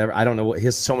 or whatever. I don't know. He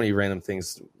has so many random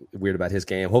things weird about his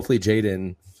game. Hopefully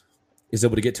Jayden is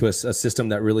able to get to a system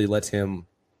that really lets him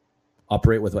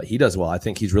operate with what he does well. I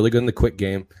think he's really good in the quick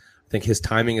game. I think his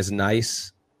timing is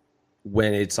nice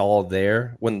when it's all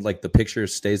there, when like the picture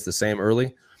stays the same early.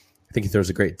 I think he throws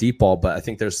a great deep ball, but I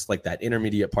think there's like that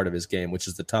intermediate part of his game, which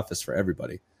is the toughest for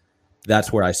everybody.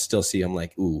 That's where I still see him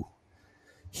like, ooh,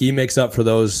 he makes up for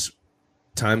those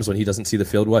times when he doesn't see the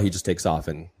field well. He just takes off,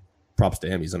 and props to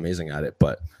him. He's amazing at it.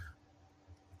 But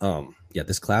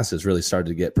this class has really started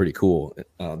to get pretty cool.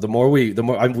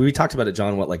 We talked about it,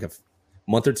 John, like a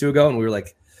month or two ago, and we were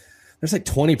like, there's like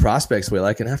 20 prospects we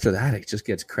like, and after that it just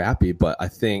gets crappy. But I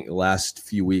think the last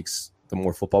few weeks, the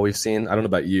more football we've seen, I don't know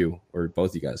about you or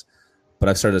both you guys, but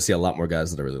I've started to see a lot more guys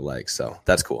that I really like. So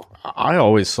that's cool. I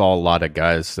always saw a lot of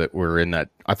guys that were in that.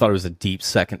 I thought it was a deep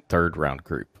second, third round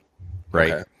group.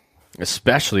 right? Okay.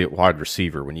 Especially at wide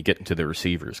receiver when you get into the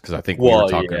receivers, because I think we were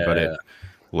talking about it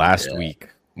last week,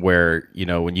 where, you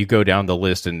know, when you go down the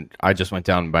list, and I just went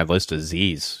down my list of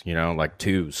Z's, you know, like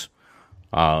twos.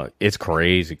 It's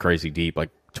crazy deep. Like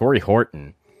Torrey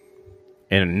Horton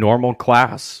in a normal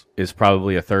class is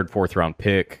probably a 3rd, 4th round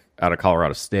pick out of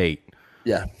Colorado State.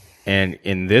 Yeah. And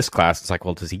in this class, it's like,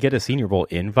 well, does he get a Senior Bowl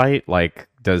invite? Like,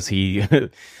 does he?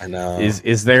 I know.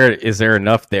 Is there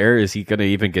enough there? Is he gonna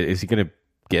even get? Is he gonna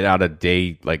get out of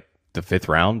day like the 5th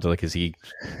round? Like, is he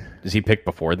picked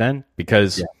before then?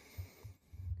 Because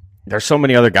there's so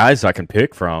many other guys I can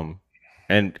pick from.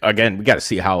 And again, we got to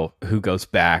see who goes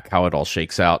back, how it all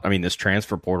shakes out. I mean, this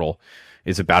transfer portal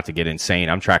is about to get insane.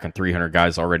 I'm tracking 300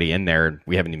 guys already in there, and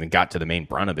we haven't even got to the main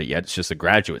brunt of it yet. It's just the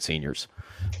graduate seniors.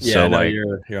 Yeah, so, no, like,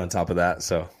 you're on top of that.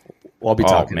 So I'll be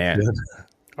talking.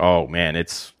 Oh man,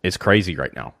 it's crazy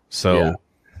right now. So,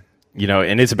 you know,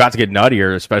 and it's about to get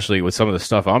nuttier, especially with some of the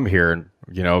stuff I'm hearing,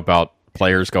 you know, about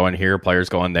players going here, players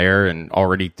going there, and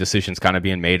already decisions kind of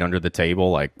being made under the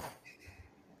table. Like,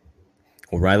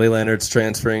 well, Riley Leonard's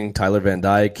transferring, Tyler Van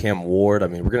Dyke, Cam Ward. I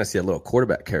mean, we're going to see a little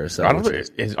quarterback carousel. I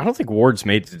don't think Ward's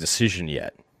made the decision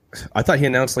yet. I thought he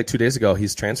announced like 2 days ago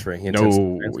he's transferring. He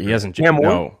hasn't.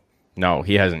 No,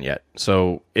 he hasn't yet.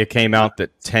 So it came out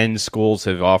that 10 schools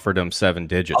have offered him 7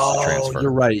 digits to transfer.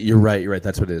 You're right.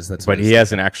 That's what it is. But he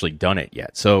hasn't actually done it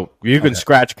yet. So you can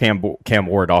scratch Cam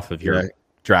Ward off of your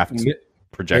draft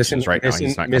projections right now.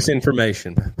 He's not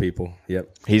misinformation, people.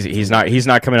 Yep. He's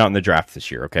not coming out in the draft this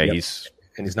year. Okay. Yep.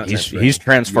 He's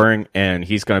transferring, and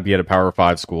he's going to be at a Power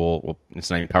 5 school. Well, it's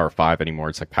not even Power 5 anymore.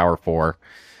 It's like Power 4,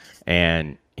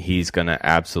 and he's going to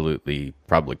absolutely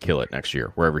probably kill it next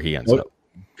year wherever he ends up.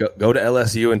 Go to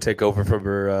LSU and take over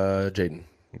for Jayden.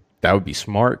 That would be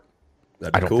smart.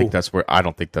 I don't think that's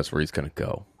where he's going to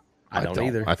go. I don't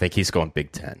either. I think he's going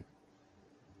Big Ten.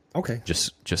 Okay,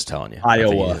 just telling you,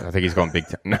 Iowa. I think he's going Big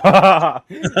Ten.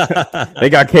 They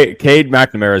got Cade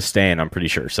McNamara staying. I'm pretty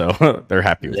sure, so they're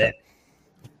happy with it.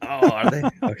 Oh, are they?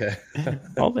 Okay.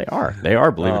 Oh, they are. They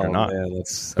are. Believe it or not. Man,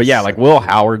 but yeah, like Will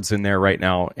Howard's in there right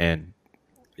now, and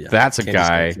that's a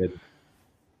guy.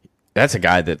 That's a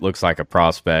guy that looks like a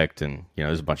prospect, and you know,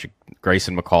 there's a bunch of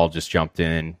Grayson McCall just jumped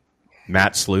in.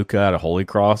 Matt Sluka out of Holy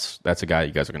Cross. That's a guy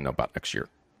you guys are going to know about next year,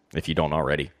 if you don't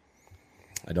already.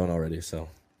 I don't already. So,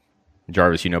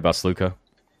 Jarvis, you know about Sluka?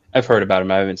 I've heard about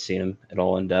him. I haven't seen him at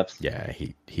all in depth. Yeah,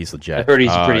 he's legit. I've heard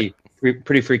he's a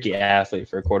pretty freaky athlete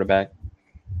for a quarterback.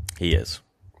 He is.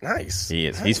 Nice. He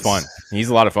is. Nice. He's fun. He's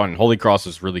a lot of fun. Holy Cross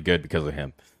is really good because of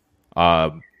him.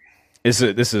 This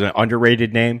is an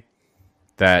underrated name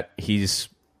that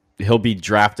he'll be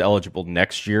draft eligible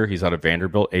next year. He's out of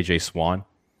Vanderbilt. AJ Swan.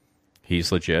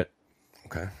 He's legit.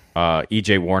 Okay.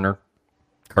 EJ Warner,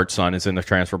 Kurt's son, is in the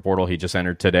transfer portal. He just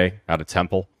entered today out of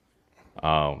Temple.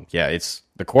 It's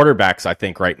the quarterbacks. I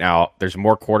think right now there's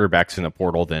more quarterbacks in the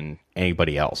portal than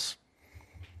anybody else.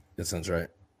 That sounds right.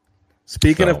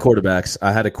 Speaking of quarterbacks,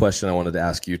 I had a question I wanted to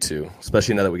ask you too,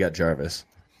 especially now that we got Jarvis.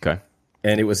 Okay.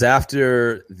 And it was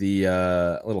after the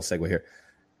little segue here.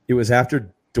 It was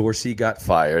after Dorsey got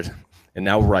fired, and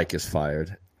now Reich is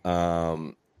fired.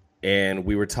 And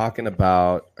we were talking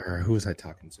about, or who was I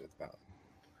talking to about?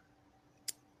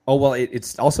 Oh, well,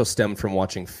 it's also stemmed from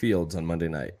watching Fields on Monday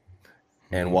night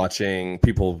and watching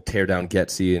people tear down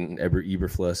Getsy and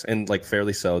Eberflus, and like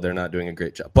fairly so, they're not doing a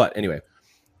great job. But anyway,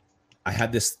 I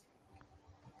had this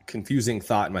confusing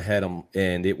thought in my head,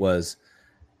 and it was,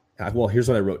 well, here's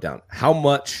what I wrote down. How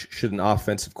much should an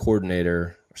offensive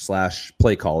coordinator /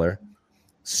 play caller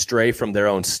stray from their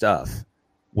own stuff,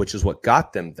 which is what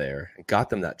got them there and got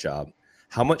them that job?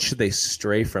 How much should they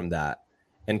stray from that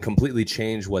and completely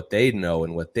change what they know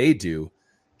and what they do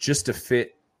just to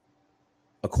fit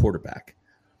a quarterback?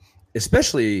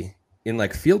 Especially in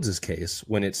like Fields' case,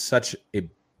 when it's such a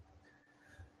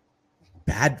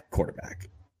bad quarterback.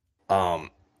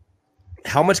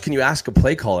 How much can you ask a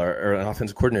play caller or an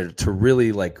offensive coordinator to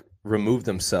really like remove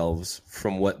themselves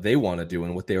from what they want to do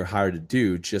and what they were hired to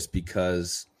do just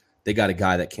because they got a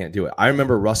guy that can't do it? I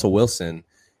remember Russell Wilson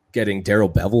getting Darrell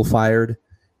Bevell fired,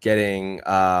 getting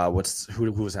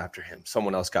who was after him?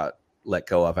 Someone else got let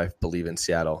go of, I believe, in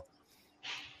Seattle.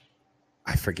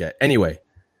 I forget. Anyway,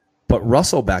 but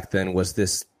Russell back then was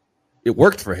this. It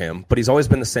worked for him, but he's always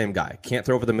been the same guy. Can't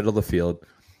throw over the middle of the field,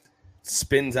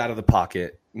 spins out of the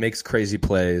pocket, makes crazy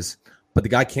plays, but the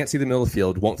guy can't see the middle of the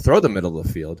field, won't throw the middle of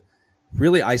the field,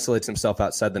 really isolates himself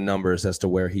outside the numbers as to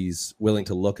where he's willing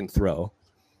to look and throw.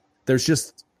 There's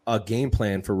just a game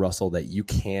plan for Russell that you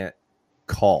can't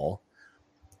call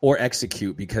or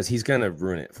execute because he's going to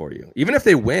ruin it for you. Even if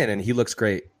they win and he looks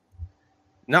great,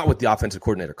 not what the offensive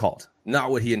coordinator called,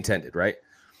 not what he intended, right?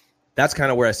 That's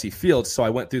kind of where I see Fields. So I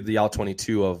went through the all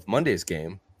 22 of Monday's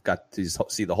game, got to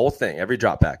see the whole thing, every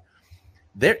drop back.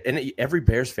 There, and every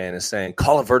Bears fan is saying,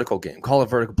 call a vertical game, call a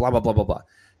vertical, blah, blah, blah, blah, blah.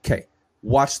 Okay,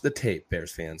 watch the tape,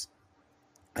 Bears fans.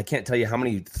 I can't tell you how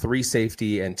many three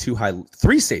and two high looks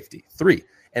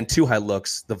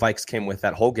the Vikes came with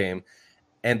that whole game,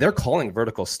 and they're calling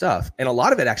vertical stuff. And a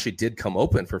lot of it actually did come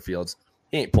open for Fields.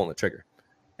 He ain't pulling the trigger.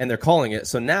 And they're calling it.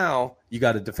 So now you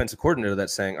got a defensive coordinator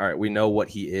that's saying, all right, we know what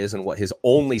he is and what his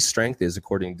only strength is,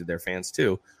 according to their fans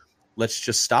too. Let's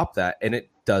just stop that. And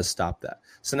it does stop that.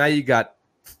 So now you got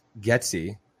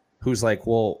Getsy, who's like,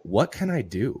 well, what can I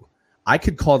do? I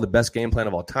could call the best game plan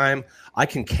of all time. I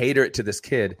can cater it to this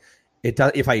kid.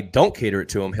 If I don't cater it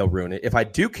to him, he'll ruin it. If I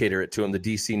do cater it to him, the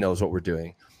DC knows what we're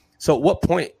doing. So at what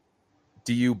point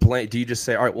do you just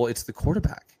say, all right, well, it's the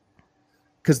quarterback?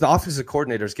 Because the offensive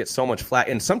coordinators get so much flack,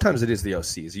 and sometimes it is the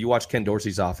OCs. You watch Ken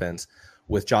Dorsey's offense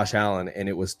with Josh Allen, and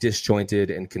it was disjointed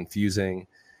and confusing.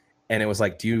 And it was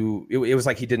like, it was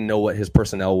like he didn't know what his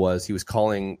personnel was. He was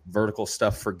calling vertical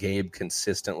stuff for Gabe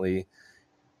consistently.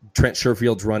 Trent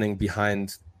Sherfield's running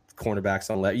behind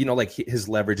cornerbacks on his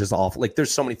leverage is off. Like,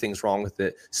 there's so many things wrong with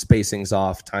it. Spacing's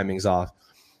off, timing's off.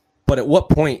 But at what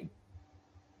point,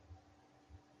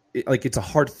 it's a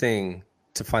hard thing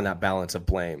to find that balance of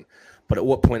blame. But at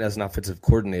what point as an offensive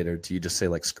coordinator do you just say,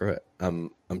 like, screw it,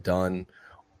 I'm done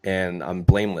and I'm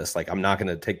blameless? Like, I'm not going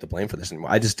to take the blame for this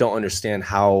anymore. I just don't understand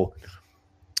how,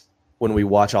 when we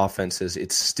watch offenses,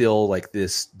 it's still like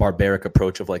this barbaric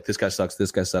approach of like, this guy sucks,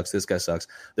 this guy sucks, this guy sucks.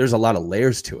 There's a lot of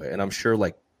layers to it. And I'm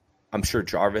sure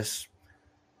Jarvis,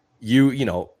 you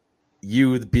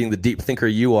being the deep thinker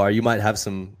you are, you might have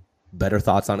some better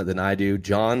thoughts on it than I do.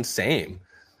 John, same.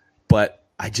 But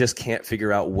I just can't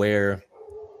figure out where,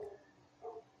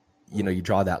 you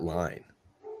draw that line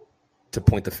to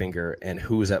point the finger and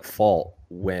who's at fault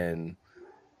when,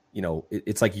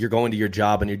 it's like you're going to your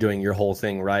job and you're doing your whole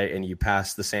thing right, and you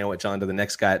pass the sandwich on to the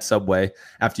next guy at Subway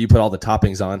after you put all the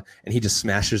toppings on, and he just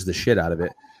smashes the shit out of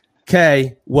it.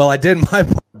 Okay, well, I did my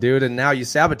part, dude, and now you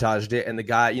sabotaged it, and the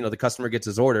guy, the customer gets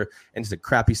his order, and it's a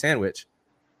crappy sandwich.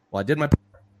 Well, I did my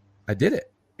part. I did it.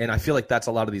 And I feel like that's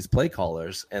a lot of these play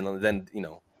callers, and then,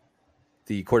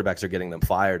 the quarterbacks are getting them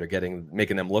fired or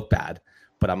making them look bad.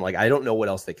 But I'm like, I don't know what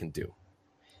else they can do.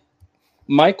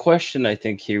 My question, I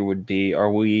think, here would be,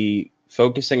 are we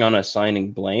focusing on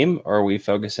assigning blame, or are we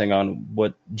focusing on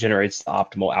what generates the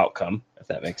optimal outcome, if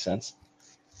that makes sense?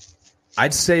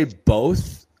 I'd say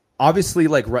both. Obviously,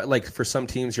 like for some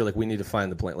teams, you're like, we need to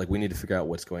find the blame. Like, we need to figure out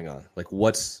what's going on. Like,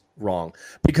 what's wrong?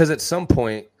 Because at some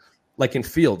point, like in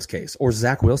Fields' case or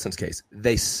Zach Wilson's case,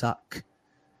 they suck.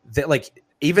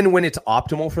 Even when it's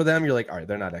optimal for them, you're like, all right,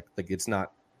 they're not, like, it's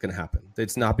not going to happen.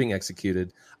 It's not being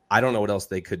executed. I don't know what else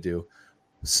they could do.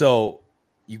 So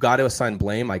you got to assign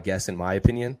blame, I guess, in my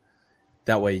opinion.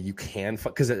 That way you can,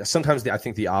 because sometimes I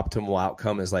think the optimal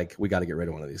outcome is like, we got to get rid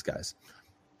of one of these guys.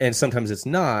 And sometimes it's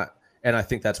not. And I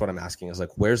think that's what I'm asking is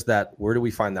like, where do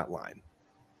we find that line?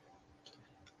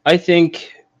 I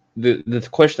think the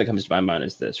question that comes to my mind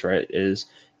is this, right? Is,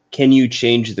 can you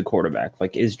change the quarterback?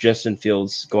 Like, is Justin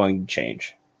Fields going to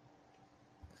change?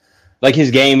 Like,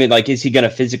 his game, like, is he going to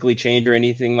physically change or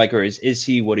anything? Like, or is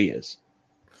he what he is?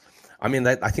 I mean,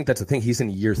 I think that's the thing. He's in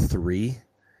year 3,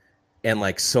 and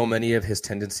like so many of his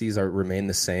tendencies remain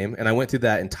the same. And I went through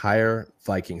that entire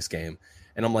Vikings game,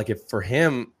 and I'm like, if for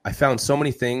him, I found so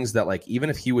many things that, like, even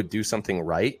if he would do something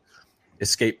right,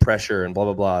 escape pressure and blah,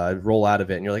 blah, blah, I'd roll out of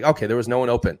it. And you're like, okay, there was no one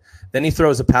open. Then he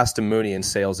throws a pass to Mooney and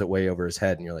sails it way over his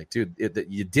head. And you're like, dude,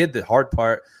 you did the hard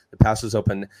part. The pass was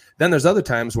open. Then there's other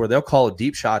times where they'll call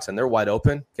deep shots and they're wide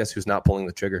open. Guess who's not pulling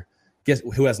the trigger? Guess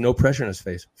who has no pressure in his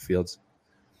face? Fields.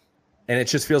 And it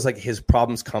just feels like his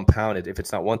problems compounded. If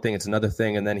it's not one thing, it's another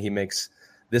thing. And then he makes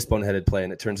this boneheaded play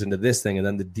and it turns into this thing. And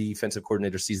then the defensive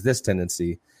coordinator sees this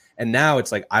tendency. And now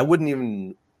it's like, I wouldn't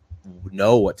even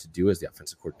know what to do as the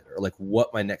offensive coordinator, or like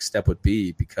what my next step would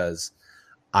be, because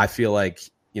I feel like,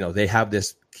 they have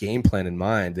this game plan in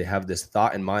mind. They have this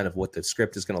thought in mind of what the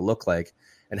script is going to look like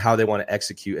and how they want to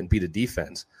execute and beat a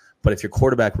defense. But if your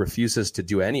quarterback refuses to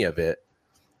do any of it,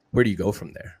 where do you go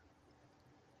from there?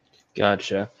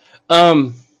 Gotcha. I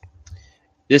want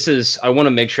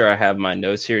to make sure I have my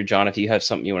notes here. John, if you have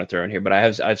something you want to throw in here, but I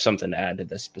have something to add to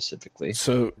this specifically.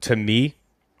 So to me,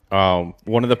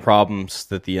 one of the problems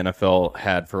that the NFL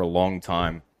had for a long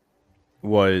time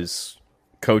was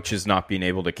coaches not being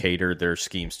able to cater their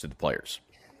schemes to the players.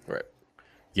 Right.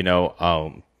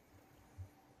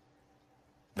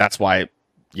 That's why,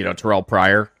 Terrell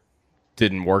Pryor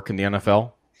didn't work in the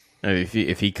NFL.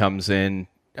 If he comes in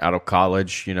out of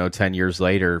college, 10 years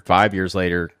later, 5 years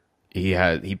later,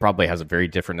 he probably has a very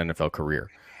different NFL career.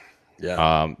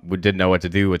 Yeah. We didn't know what to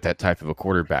do with that type of a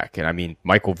quarterback. And I mean,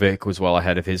 Michael Vick was well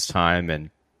ahead of his time. And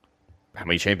how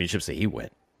many championships did he win?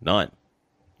 None.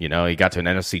 He got to an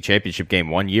NFC championship game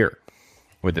 1 year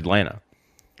with Atlanta.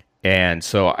 And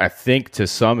so I think to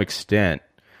some extent,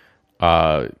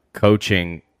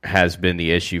 coaching has been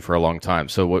the issue for a long time.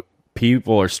 So what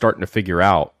people are starting to figure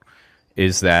out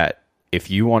is that if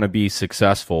you want to be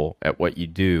successful at what you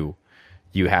do,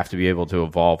 you have to be able to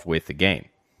evolve with the game.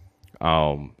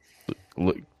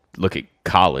 Look at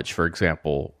college, for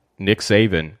example. Nick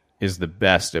Saban is the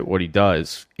best at what he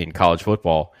does in college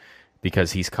football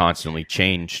because he's constantly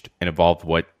changed and evolved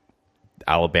what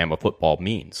Alabama football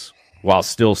means while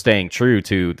still staying true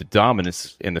to the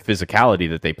dominance and the physicality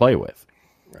that they play with.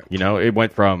 Right. It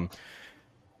went from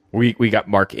we got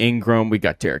Mark Ingram, we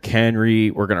got Derrick Henry,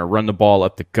 we're going to run the ball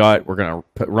up the gut, we're going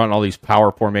to run all these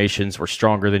power formations, we're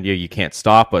stronger than you can't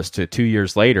stop us, to 2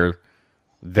 years later,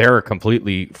 they're a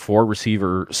completely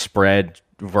 4-receiver spread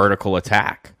vertical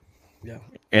attack. Yeah.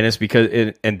 And it's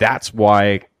because and that's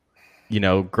why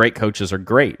great coaches are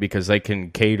great, because they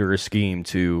can cater a scheme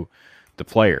to the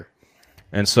player.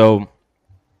 And so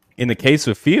in the case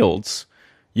of Fields,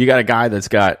 you got a guy that's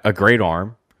got a great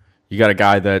arm, you got a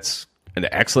guy that's an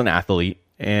excellent athlete,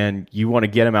 and you want to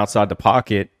get him outside the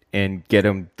pocket and get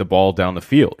him the ball down the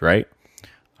field, right?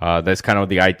 That's kind of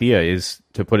the idea, is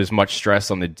to put as much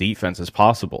stress on the defense as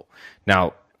possible.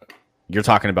 Now, you're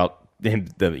talking about him,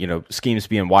 schemes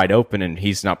being wide open and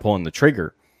he's not pulling the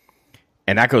trigger.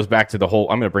 And that goes back to the whole,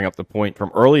 I'm going to bring up the point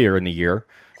from earlier in the year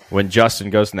when Justin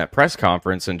goes in that press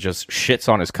conference and just shits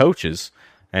on his coaches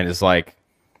and is like,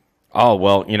 oh,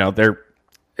 well,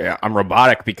 I'm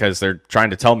robotic because they're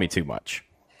trying to tell me too much.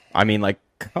 I mean, like,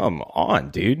 come on,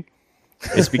 dude.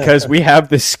 It's because we have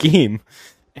this scheme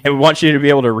and we want you to be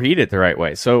able to read it the right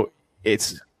way. So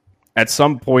it's at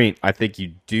some point, I think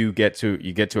you get to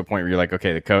a point where you're like,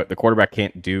 okay, the quarterback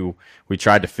can't do. We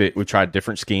tried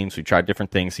different schemes, we tried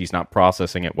different things. He's not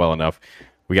processing it well enough.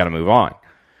 We got to move on.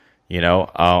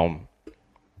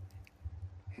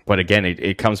 But again,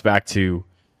 it comes back to,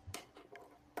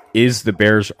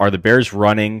 are the Bears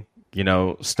running,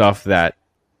 stuff that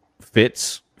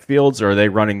fits Fields, or are they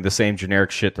running the same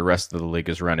generic shit the rest of the league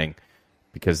is running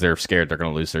because they're scared they're going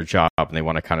to lose their job and they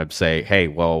want to kind of say, hey,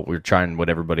 well, we're trying what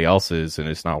everybody else is and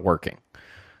it's not working.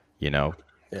 Yeah.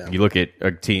 You look at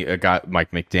a guy,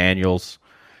 Mike McDaniels,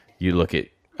 you look at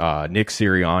Nick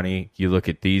Sirianni, you look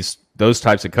at those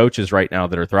types of coaches right now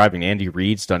that are thriving. Andy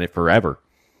Reid's done it forever.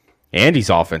 Andy's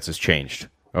offense has changed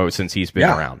since he's been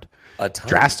around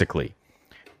drastically.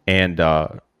 And,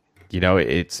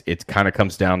 it kind of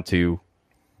comes down to,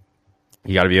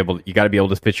 you got to be able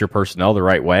to fit your personnel the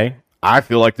right way. I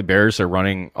feel like the Bears are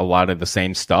running a lot of the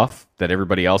same stuff that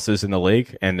everybody else is in the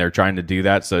league, and they're trying to do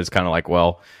that. So it's kind of like,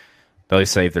 well, they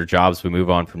save their jobs, we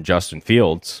move on from Justin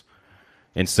Fields,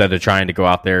 instead of trying to go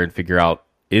out there and figure out,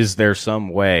 is there some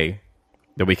way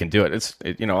that we can do it?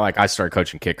 Like I started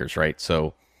coaching kickers, right?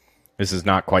 So this is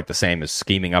not quite the same as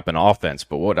scheming up an offense,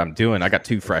 but what I'm doing, I got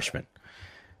two freshmen.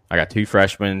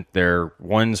 Their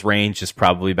one's range is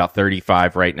probably about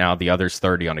 35 right now. The other's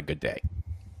 30 on a good day.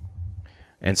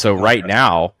 And so right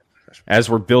now, as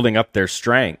we're building up their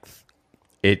strength,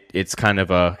 it's kind of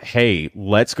a, hey,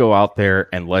 let's go out there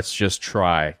and let's just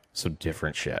try some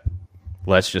different shit.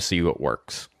 Let's just see what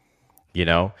works.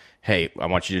 Hey, I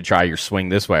want you to try your swing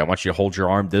this way. I want you to hold your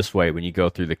arm this way when you go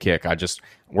through the kick.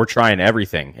 We're trying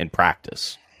everything in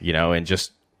practice, and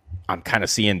just, I'm kind of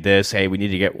seeing this. Hey, we need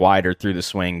to get wider through the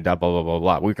swing, blah, blah, blah, blah,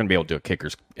 blah. We're going to be able to do a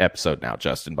kickers episode now,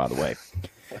 Justin, by the way.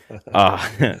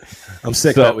 I'm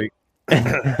sick that week.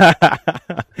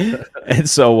 And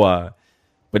so,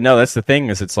 but no, that's the thing,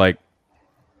 is it's like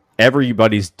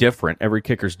everybody's different. Every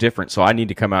kicker's different. So I need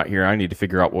to come out here. I need to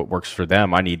figure out what works for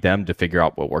them. I need them to figure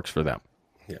out what works for them.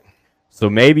 Yeah. So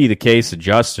maybe the case of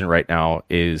Justin right now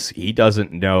is he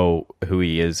doesn't know who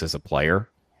he is as a player.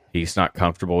 He's not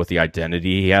comfortable with the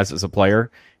identity he has as a player.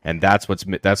 And that's what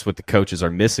the coaches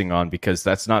are missing on, because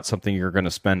that's not something you're going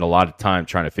to spend a lot of time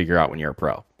trying to figure out when you're a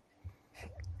pro.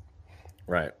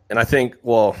 Right. And I think,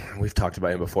 well, we've talked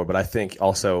about him before, but I think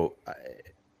also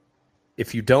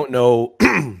if you don't know,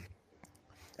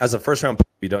 as a first-round pick,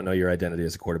 you don't know your identity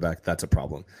as a quarterback, that's a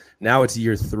problem. Now it's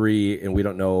year 3, and we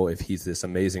don't know if he's this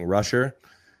amazing rusher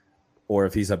or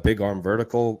if he's a big arm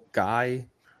vertical guy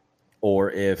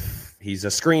or if he's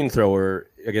a screen thrower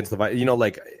against the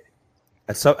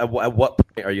at what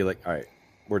point are you like, all right,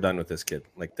 we're done with this kid?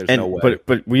 Like, there's no way.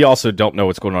 But we also don't know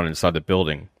what's going on inside the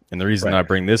building. And the reason I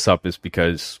bring this up is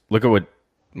because look at what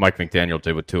Mike McDaniel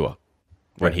did with Tua.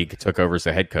 when he took over as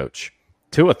the head coach.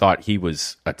 Tua thought he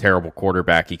was a terrible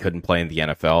quarterback. He couldn't play in the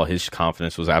NFL. His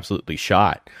confidence was absolutely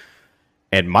shot.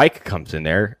 And Mike comes in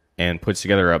there and puts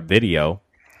together a video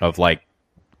of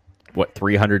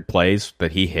 300 plays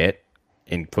that he hit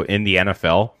in the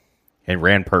NFL and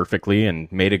ran perfectly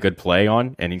and made a good play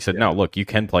on. And he said, no, look, you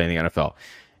can play in the NFL.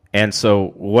 And so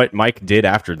what Mike did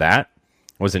after that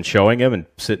was in showing him and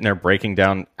sitting there breaking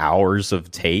down hours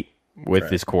of tape with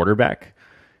his quarterback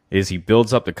is he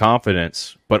builds up the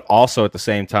confidence, but also at the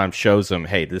same time shows them,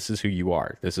 hey, this is who you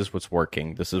are. This is what's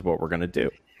working. This is what we're going to do.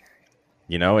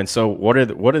 And so what are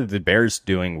the Bears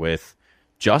doing with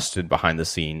Justin behind the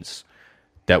scenes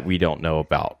that we don't know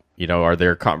about? Are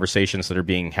there conversations that are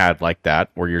being had like that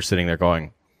where you're sitting there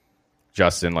going,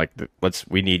 Justin,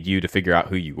 we need you to figure out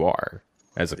who you are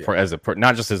as a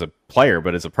not just as a player,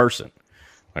 but as a person.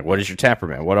 What is your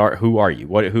temperament? Who are you?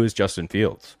 Who is Justin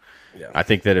Fields? Yeah. I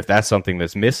think that if that's something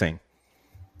that's missing,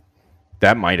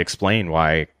 that might explain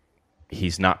why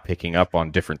he's not picking up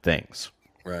on different things.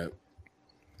 Right.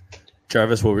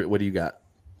 Travis, what do you got?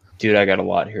 Dude, I got a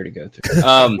lot here to go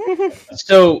through.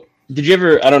 So did you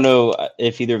ever, I don't know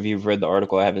if either of you have read the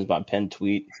article I have is my pinned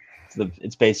tweet.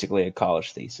 It's basically a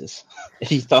college thesis.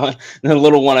 If you thought the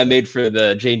little one I made for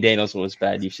the Jane Daniels one was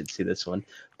bad, you should see this one.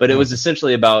 But it was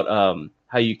essentially about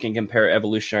how you can compare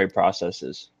evolutionary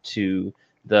processes to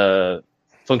the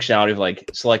functionality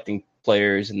of selecting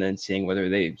players and then seeing whether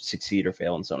they succeed or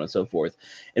fail and so on and so forth.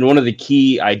 And one of the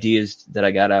key ideas that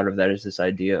I got out of that is this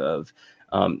idea of,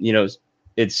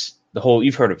 it's the whole,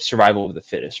 you've heard of survival of the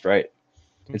fittest, right?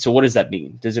 And so what does that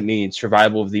mean? Does it mean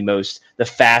survival of the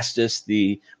fastest,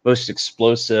 the most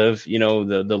explosive,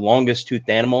 the longest toothed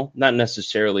animal? Not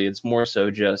necessarily. It's more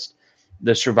so just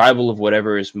the survival of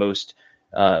whatever is most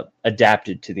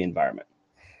adapted to the environment,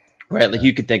 right?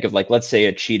 You could think of let's say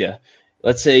a cheetah.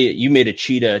 Let's say you made a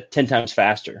cheetah 10 times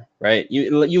faster, right?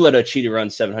 You let a cheetah run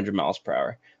 700 miles per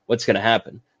hour. What's going to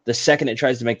happen? The second it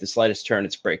tries to make the slightest turn,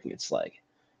 it's breaking its leg.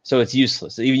 So it's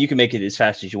useless. Even you can make it as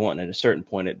fast as you want, and at a certain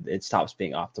point, it stops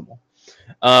being optimal.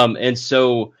 And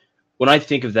so when I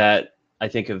think of that, I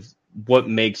think of what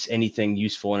makes anything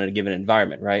useful in a given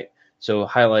environment, right? So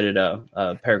highlighted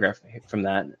a paragraph from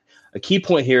that. A key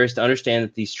point here is to understand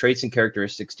that these traits and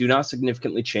characteristics do not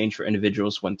significantly change for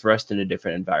individuals when thrust into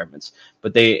different environments,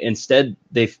 but they instead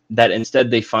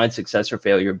find success or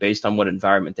failure based on what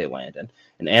environment they land in.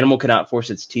 An animal cannot force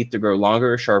its teeth to grow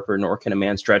longer or sharper, nor can a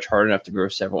man stretch hard enough to grow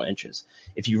several inches.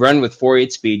 If you run with 4.8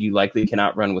 speed, you likely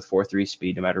cannot run with 4.3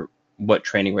 speed, no matter what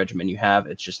training regimen you have.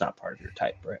 It's just not part of your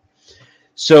type, right?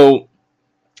 So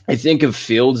I think of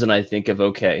Fields and I think of,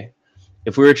 okay,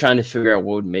 if we were trying to figure out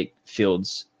what would make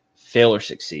Fields fail or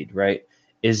succeed, right?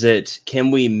 Is it,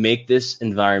 can we make this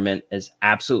environment as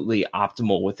absolutely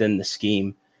optimal within the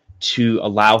scheme to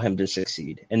allow him to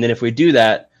succeed? And then if we do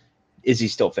that, is he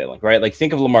still failing, right?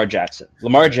 Think of Lamar Jackson.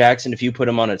 Lamar Jackson, if you put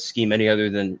him on a scheme any other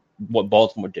than what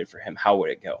Baltimore did for him, how would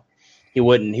it go? He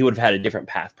would have had a different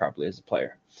path probably as a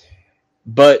player.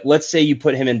 But let's say you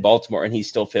put him in Baltimore and he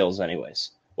still fails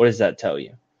anyways. What does that tell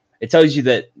you? It tells you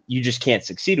that you just can't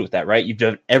succeed with that, right? You've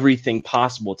done everything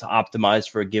possible to optimize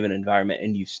for a given environment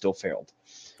and you've still failed.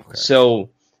 Okay.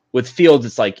 So with Fields,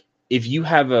 it's if you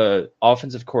have an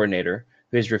offensive coordinator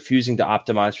who is refusing to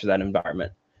optimize for that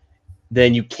environment,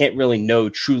 then you can't really know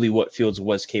truly what Fields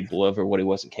was capable of or what he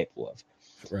wasn't capable of.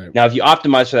 Right. Now, if you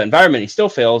optimize for that environment, he still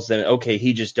fails, then okay,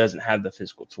 he just doesn't have the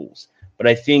physical tools. But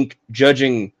I think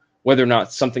judging whether or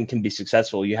not something can be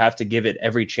successful, you have to give it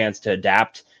every chance to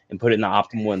adapt and put it in the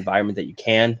optimal environment that you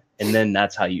can, and then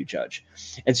that's how you judge.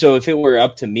 And so if it were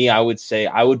up to me, I would say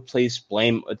I would place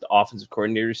blame at the offensive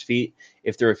coordinator's feet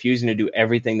if they're refusing to do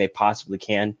everything they possibly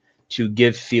can to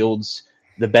give Fields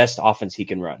the best offense he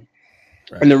can run.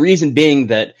 Right. And the reason being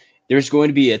that there's going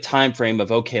to be a time frame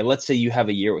of, okay, let's say you have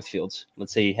a year with Fields.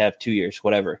 Let's say you have 2 years,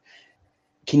 whatever.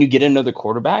 Can you get another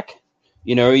quarterback?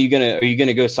 Are you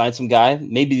gonna go sign some guy?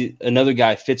 Maybe another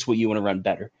guy fits what you want to run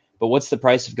better. But what's the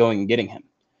price of going and getting him?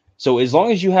 So as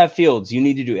long as you have Fields, you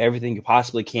need to do everything you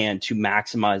possibly can to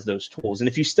maximize those tools. And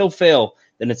if you still fail,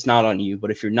 then it's not on you. But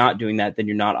if you're not doing that, then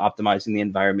you're not optimizing the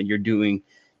environment. You're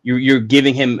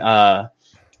giving him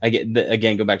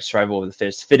again, go back to survival of the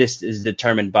fittest. Fittest is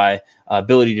determined by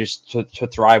ability to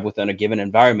thrive within a given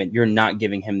environment. You're not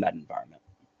giving him that environment.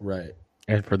 Right.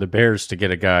 And for the Bears to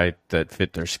get a guy that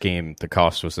fit their scheme, the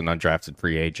cost was an undrafted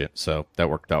free agent. So that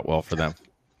worked out well for them.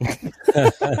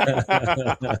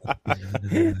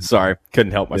 Sorry,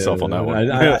 couldn't help myself on that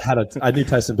one. I knew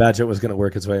Tyson Badgett was going to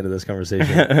work his way into this conversation.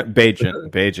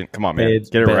 Bajent. Come on, man.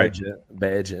 Get it right.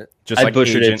 Badgett. Just I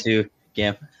butchered it too.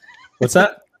 Yeah. What's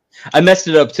that? I messed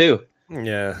it up too.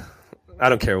 Yeah. I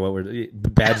don't care what we're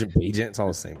badge and agent. It's all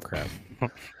the same crap.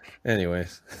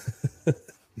 Anyways,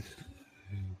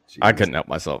 I couldn't help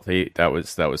myself. That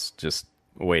was just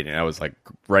waiting. I was like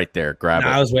right there, grab it.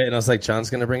 I was waiting. I was like, John's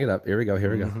gonna bring it up. Here we go.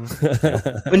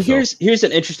 And here's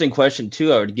an interesting question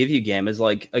too. I would give you, Gam, is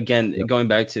like again going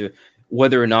back to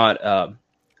whether or not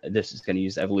this is going to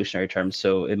use evolutionary terms,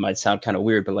 so it might sound kind of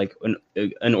weird, but like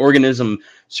an organism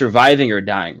surviving or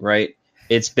dying, right?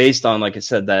 It's based on, like I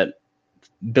said, that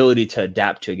ability to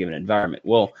adapt to a given environment.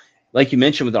 Well, like you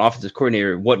mentioned with the offensive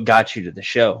coordinator, what got you to the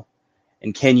show,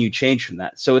 and can you change from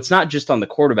that? So it's not just on the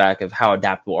quarterback of how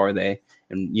adaptable are they,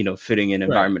 and fitting an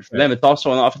environment for them. It's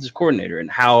also on the offensive coordinator and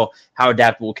how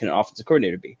adaptable can an offensive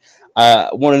coordinator be.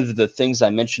 One of the things I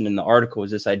mentioned in the article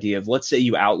was this idea of, let's say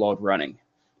you outlawed running,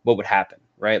 what would happen,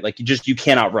 right? Like you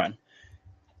cannot run.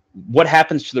 What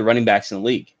happens to the running backs in the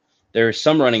league? There are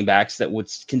some running backs that would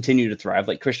continue to thrive,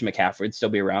 like Christian McCaffrey would still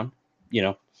be around.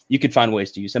 You could find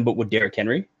ways to use him, but would Derrick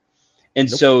Henry? And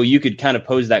so you could kind of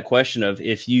pose that question of,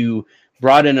 if you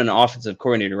brought in an offensive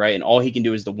coordinator, right, and all he can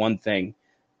do is the one thing.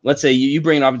 Let's say you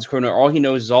bring an offensive coordinator, all he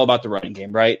knows is all about the running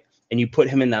game, right? And you put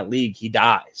him in that league, he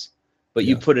dies. But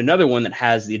you put another one that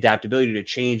has the adaptability to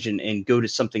change and go to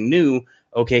something new,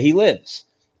 okay, he lives.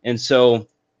 And so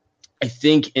I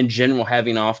think in general,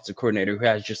 having an offensive coordinator who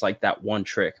has just like that one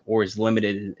trick or is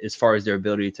limited as far as their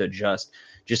ability to adjust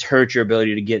just hurts your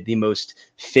ability to get the most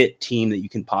fit team that you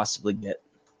can possibly get.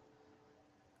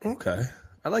 Okay.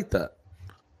 I like that.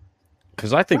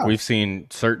 Because I think we've seen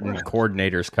certain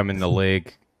coordinators come in the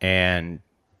league and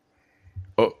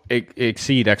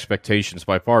exceed expectations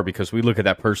by far, because we look at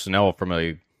that personnel from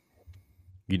a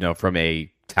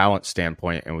talent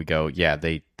standpoint and we go, yeah,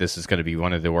 this is going to be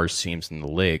one of the worst teams in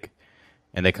the league,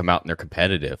 and they come out and they're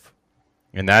competitive.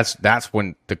 And that's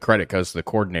when the credit goes to the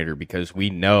coordinator, because we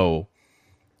know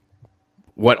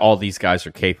what all these guys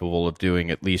are capable of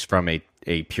doing, at least from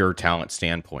a pure talent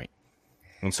standpoint.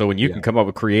 And so when you can come up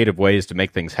with creative ways to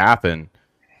make things happen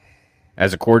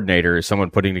as a coordinator, as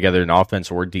someone putting together an offense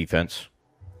or defense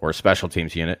or a special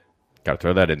teams unit, got to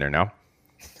throw that in there now.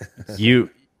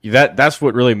 That's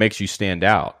what really makes you stand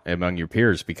out among your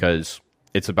peers, because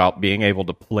it's about being able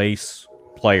to place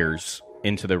players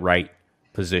into the right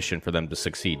position for them to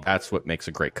succeed. That's what makes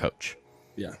a great coach.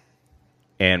 Yeah.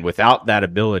 And without that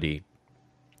ability,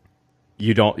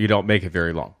 you don't make it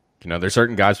very long. There's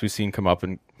certain guys we've seen come up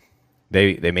and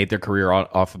they made their career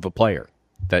off of a player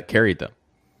that carried them.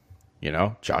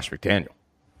 Josh McDaniel,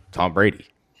 Tom Brady.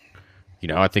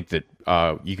 I think that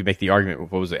you could make the argument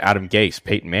with, what was it, Adam Gase,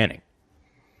 Peyton Manning.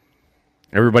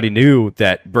 Everybody knew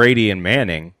that Brady and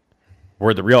Manning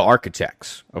were the real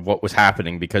architects of what was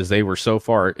happening, because they were so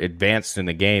far advanced in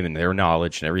the game and their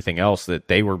knowledge and everything else that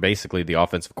they were basically the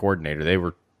offensive coordinator. They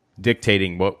were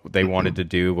dictating what they wanted to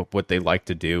do, what they liked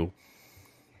to do.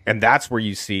 And that's where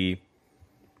you see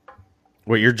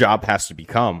what your job has to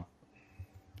become.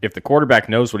 If the quarterback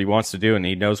knows what he wants to do and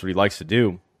he knows what he likes to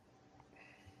do,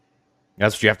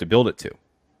 that's what you have to build it to.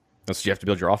 That's what you have to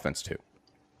build your offense to.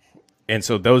 And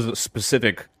so those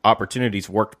specific opportunities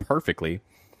worked perfectly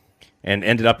and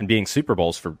ended up in being Super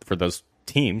Bowls for those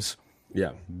teams.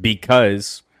 Yeah.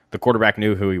 Because the quarterback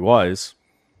knew who he was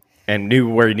and knew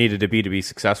where he needed to be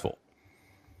successful.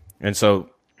 And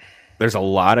so there's a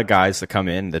lot of guys that come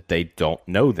in that they don't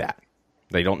know that.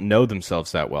 They don't know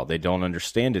themselves that well. They don't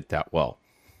understand it that well.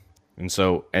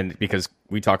 And because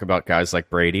we talk about guys like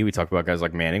Brady, we talk about guys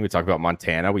like Manning, we talk about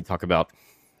Montana, we talk about,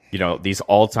 these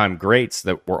all-time greats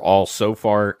that were all so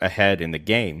far ahead in the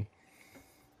game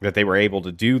that they were able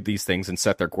to do these things and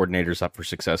set their coordinators up for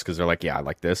success, because they're like, yeah, I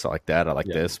like this, I like that, I like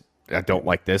this, I don't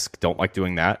like this, don't like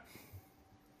doing that.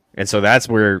 And so that's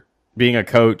where being a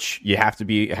coach, you have to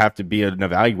be an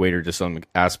evaluator to some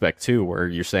aspect too, where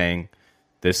you're saying,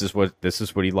 this is what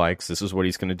he likes, this is what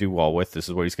he's going to do well with, this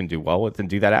is what he's going to do well with, and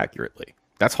do that accurately.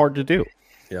 That's hard to do.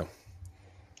 Yeah.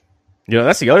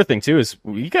 That's the other thing too, is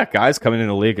you got guys coming in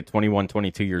the league at 21,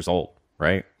 22 years old,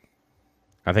 right?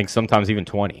 I think sometimes even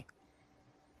 20.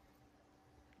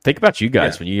 Think about you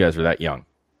guys when you guys were that young.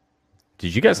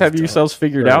 Did you guys have yourselves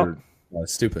figured out?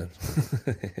 That's stupid.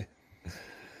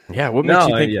 Yeah,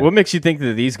 what makes you think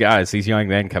that these guys, these young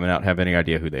men coming out, have any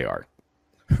idea who they are?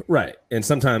 Right. And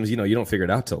sometimes, you don't figure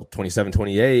it out till 27,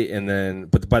 28.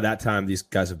 But by that time, these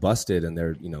guys have busted and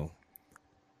they're,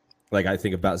 like I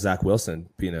think about Zach Wilson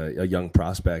being a young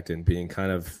prospect and being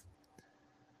kind of,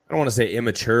 I don't want to say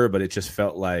immature, but it just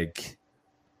felt like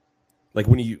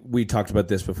we talked about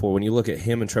this before, when you look at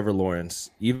him and Trevor Lawrence,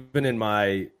 even in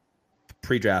my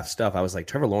pre-draft stuff, I was like,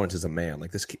 Trevor Lawrence is a man.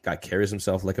 Like, this guy carries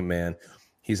himself like a man.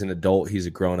 He's an adult. He's a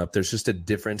grown up. There's just a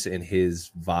difference in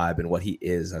his vibe and what he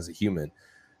is as a human.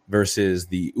 versus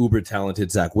the uber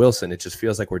talented Zach Wilson. It just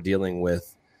feels like we're dealing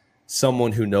with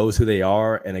someone who knows who they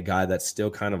are and a guy that's still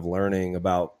kind of learning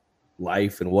about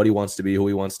life and what he wants to be, who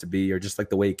he wants to be, or just like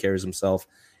the way he carries himself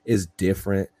is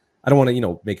different. I don't want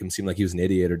to, make him seem like he was an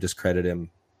idiot or discredit him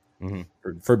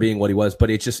for being what he was, but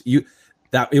it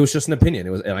was just an opinion. It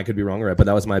was, and I could be wrong or right, but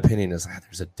that was my opinion. Is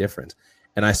there's a difference.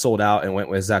 And I sold out and went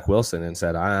with Zach Wilson and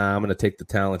said, I'm going to take the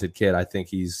talented kid. I think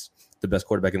he's the best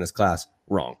quarterback in this class.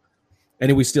 Wrong.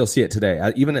 And we still see it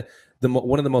today. Even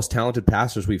one of the most talented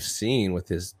passers we've seen with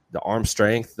the arm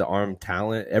strength, the arm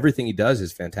talent, everything he does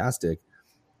is fantastic.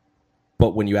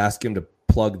 But when you ask him to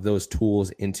plug those tools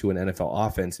into an NFL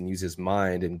offense and use his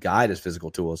mind and guide his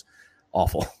physical tools,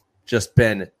 awful. Just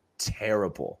been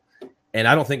terrible. And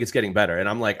I don't think it's getting better. And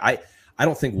I'm like, I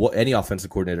don't think any offensive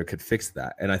coordinator could fix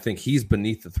that. And I think he's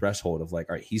beneath the threshold of like,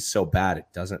 all right, he's so bad, it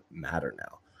doesn't matter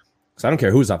now. So I don't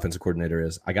care who his offensive coordinator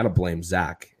is. I got to blame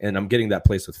Zach. And I'm getting that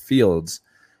place with Fields.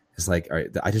 It's like, all right,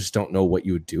 I just don't know what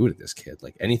you would do to this kid.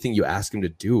 Like anything you ask him to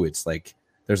do, it's like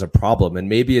there's a problem. And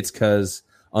maybe it's because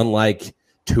unlike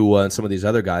Tua and some of these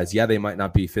other guys, yeah, they might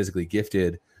not be physically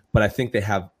gifted, but I think they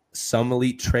have some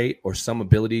elite trait or some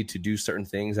ability to do certain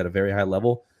things at a very high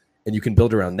level. And you can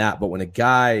build around that. But when a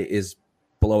guy is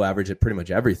below average at pretty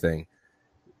much everything,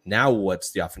 now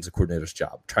what's the offensive coordinator's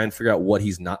job? Try and figure out what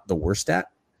he's not the worst at.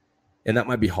 And that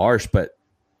might be harsh, but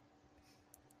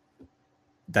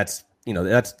that's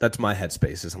my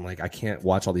headspace. Is I'm like, I can't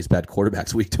watch all these bad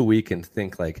quarterbacks week to week and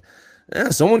think like,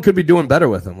 someone could be doing better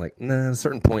with them. Like, nah, at a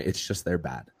certain point, it's just they're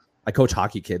bad. I coach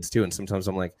hockey kids too, and sometimes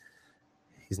I'm like,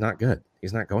 he's not good.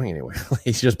 He's not going anywhere.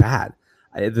 He's just bad.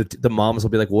 The moms will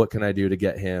be like, what can I do to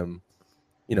get him,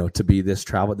 to be this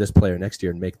player next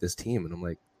year and make this team? And I'm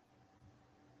like,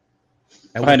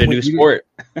 find a new sport.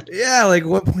 Yeah, like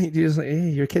what point do you just like, hey,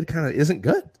 your kid kind of isn't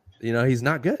good. He's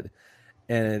not good.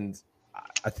 And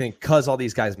I think because all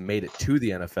these guys made it to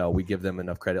the NFL, we give them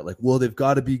enough credit. Like, well, they've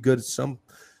got to be good.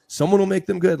 Someone will make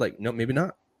them good. Like, no, maybe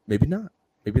not. Maybe not.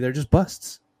 Maybe they're just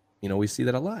busts. We see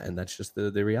that a lot, and that's just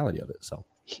the reality of it. So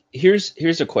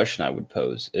here's a question I would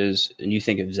pose is, and you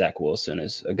think of Zach Wilson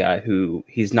as a guy who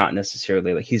he's not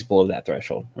necessarily like he's below that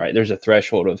threshold, right? There's a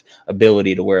threshold of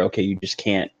ability to where, okay, you just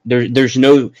can't, there's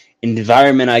no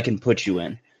environment I can put you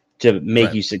in to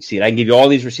make you succeed. I can give you all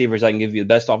these receivers. I can give you the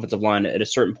best offensive line. At a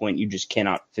certain point, you just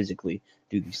cannot physically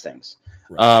do these things.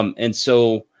 Right. And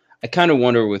so I kind of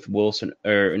wonder with Wilson,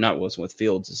 or not Wilson, with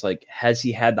Fields, it's like, has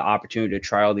he had the opportunity to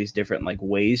try all these different like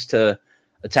ways to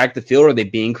attack the field? Or are they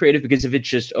being creative? Because if it's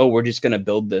just, we're just going to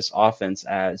build this offense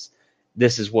as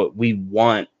this is what we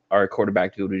want our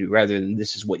quarterback to be able to do, rather than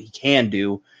this is what he can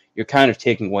do, you're kind of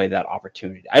taking away that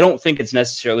opportunity. I don't think it's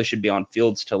necessarily should be on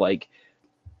Fields to like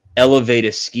elevate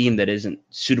a scheme that isn't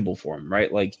suitable for him,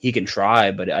 right? Like he can try,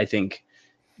 but I think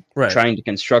trying to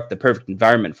construct the perfect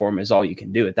environment for him is all you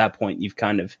can do. At that point, you've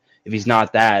kind of, if he's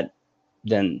not that,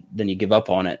 then you give up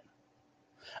on it.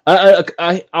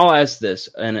 I'll ask this,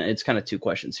 and it's kind of two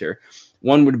questions here.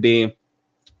 One would be,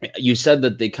 you said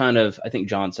that they kind of, I think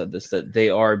John said this, that they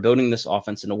are building this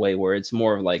offense in a way where it's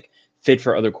more like fit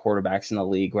for other quarterbacks in the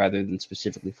league rather than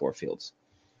specifically for Fields.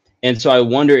 And so I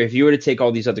wonder if you were to take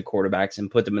all these other quarterbacks and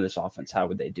put them in this offense, how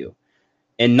would they do?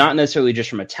 And not necessarily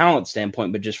just from a talent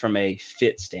standpoint, but just from a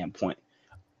fit standpoint.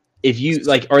 If you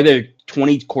like, are there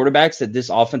 20 quarterbacks that this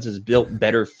offense is built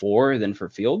better for than for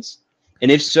Fields?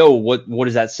 And if so, what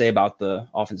does that say about the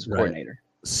offensive coordinator?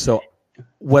 So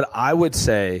what I would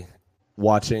say,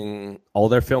 watching all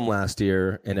their film last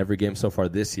year and every game so far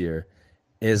this year,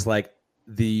 is like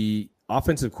the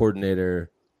offensive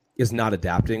coordinator is not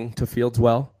adapting to Fields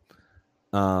well.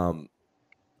 But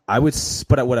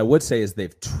what I would say is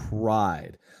they've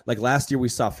tried. Like last year, we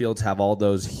saw Fields have all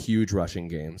those huge rushing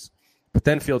games. But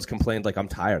then Fields complained, like, I'm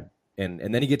tired. And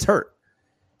then he gets hurt.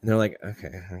 And they're like,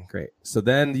 okay, great. So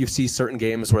then you see certain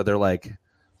games where they're like,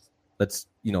 let's,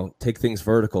 take things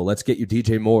vertical. Let's get you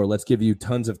DJ Moore. Let's give you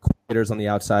tons of coordinators on the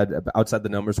outside the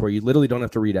numbers where you literally don't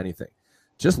have to read anything.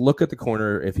 Just look at the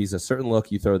corner. If he's a certain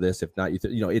look, you throw this. If not,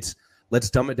 it's let's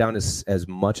dumb it down as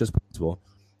much as possible.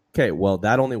 Okay, well,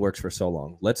 that only works for so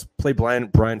long. Let's play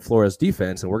Brian Flores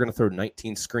defense, and we're going to throw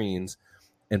 19 screens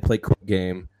and play quick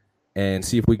game and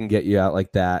see if we can get you out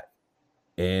like that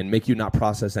and make you not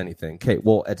process anything. Okay,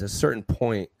 well, at a certain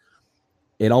point,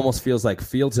 it almost feels like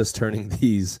Fields is turning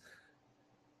these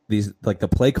like the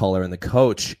play caller and the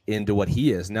coach into what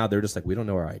he is. Now they're just like, we don't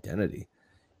know our identity.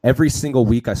 Every single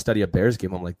week I study a Bears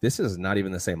game, I'm like, this is not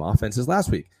even the same offense as last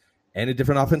week and a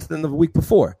different offense than the week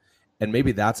before. And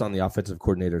maybe that's on the offensive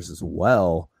coordinators as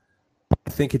well. I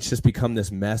think it's just become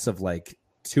this mess of like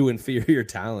two inferior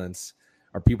talents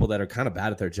or people that are kind of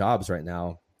bad at their jobs right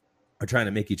now are trying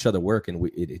to make each other work, and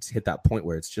it's hit that point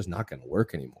where it's just not going to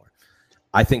work anymore.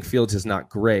 I think Fields is not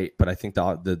great, but I think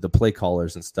the play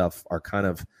callers and stuff are kind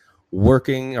of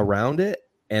working around it,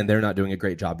 and they're not doing a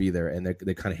great job either. And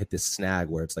they kind of hit this snag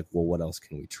where it's like, well, what else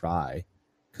can we try?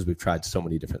 Because we've tried so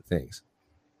many different things.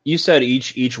 You said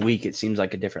each week it seems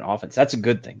like a different offense. That's a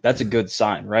good thing. That's a good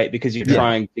sign, right? Because you're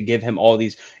trying to give him all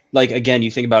these, like, again,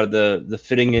 you think about the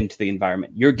fitting into the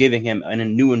environment. You're giving him a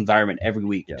new environment every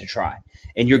week to try.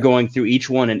 And you're going through each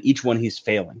one, and each one he's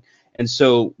failing. And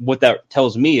so what that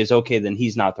tells me is, okay, then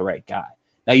he's not the right guy.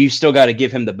 Now you still got to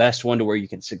give him the best one to where you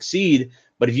can succeed.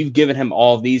 But if you've given him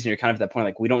all of these and you're kind of at that point,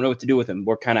 like, we don't know what to do with him,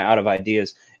 we're kind of out of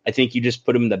ideas, I think you just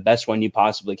put him in the best one you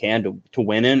possibly can to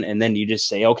win in. And then you just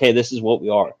say, okay, this is what we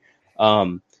are.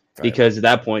 Because at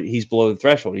that point he's below the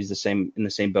threshold. He's in the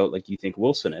same boat like you think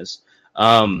Wilson is.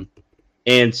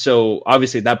 And so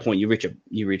obviously at that point you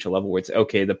reach a level where it's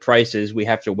okay, the price is we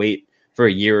have to wait for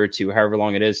a year or two, however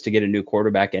long it is, to get a new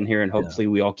quarterback in here, and hopefully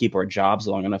we all keep our jobs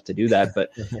long enough to do that.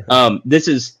 But this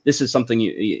is something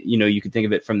you could think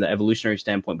of it from the evolutionary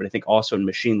standpoint, but I think also in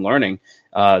machine learning,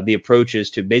 the approach is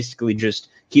to basically just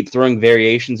keep throwing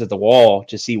variations at the wall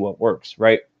to see what works,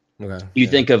 right? Okay. You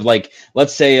think of, like,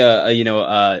 let's say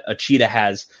a cheetah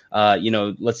has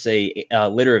let's say a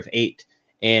litter of 8,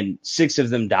 and 6 of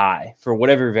them die for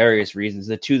whatever various reasons.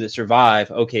 The 2 that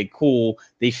survive, okay, cool,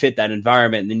 they fit that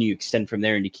environment, and then you extend from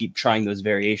there and you keep trying those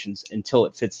variations until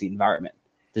it fits the environment.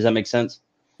 Does that make sense?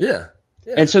 Yeah.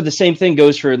 And so the same thing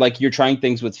goes for, like, you're trying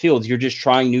things with Fields. You're just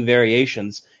trying new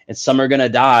variations, and some are going to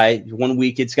die. One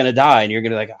week it's going to die, and you're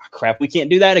going to be like, oh, crap, we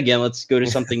can't do that again. Let's go to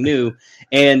something new.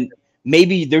 And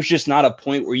maybe there's just not a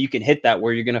point where you can hit that,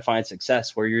 where you're going to find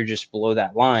success, where you're just below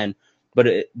that line.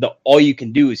 But all you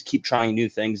can do is keep trying new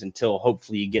things until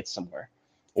hopefully you get somewhere,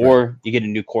 or you get a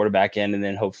new quarterback in, and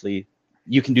then hopefully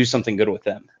you can do something good with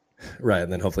them. Right.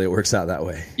 And then hopefully it works out that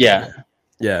way. Yeah.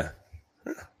 Yeah.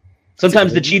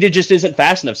 Sometimes the cheetah just isn't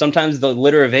fast enough. Sometimes the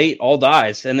litter of 8 all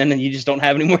dies, and then you just don't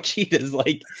have any more cheetahs.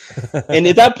 Like, and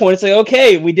at that point, it's like,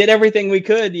 okay, we did everything we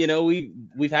could.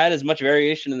 We've had as much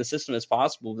variation in the system as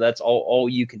possible. That's all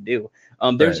you can do.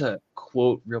 There's a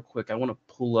quote real quick I want to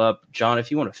pull up. John,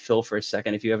 if you want to fill for a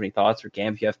second, if you have any thoughts, or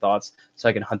Cam, if you have thoughts, so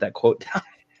I can hunt that quote down.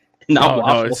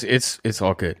 No, it's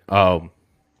all good.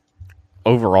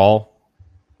 Overall,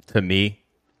 to me,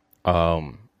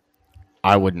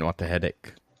 I wouldn't want the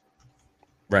headache.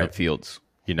 Right, Fields.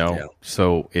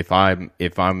 So if I'm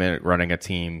running a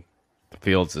team,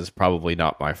 Fields is probably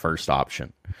not my first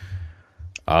option.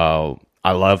 I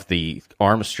love the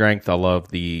arm strength, I love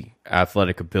the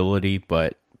athletic ability,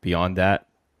 but beyond that,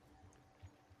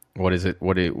 what is it?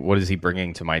 What is he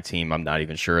bringing to my team? I'm not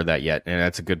even sure of that yet. And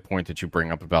that's a good point that you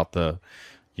bring up about the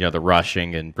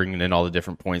rushing and bringing in all the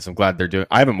different points. I'm glad they're doing.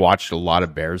 I haven't watched a lot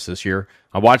of Bears this year.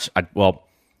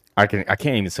 I can't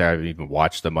even say I've even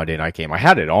watched the Monday night game. I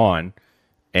had it on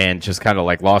and just kind of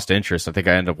like lost interest. I think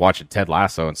I ended up watching Ted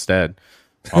Lasso instead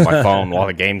on my phone while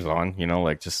the game's on.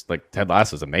 Just Ted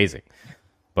Lasso's amazing.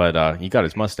 But he got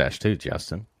his mustache too,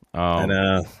 Justin. I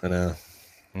know.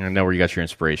 I know where you got your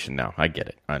inspiration now. I get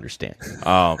it. I understand.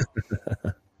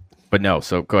 But no.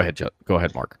 So go ahead,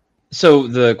 Mark. So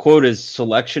the quote is,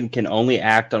 selection can only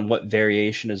act on what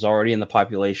variation is already in the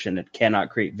population. It cannot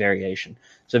create variation.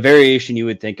 So variation you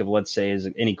would think of, let's say, is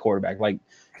any quarterback, like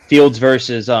Fields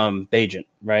versus Bajent,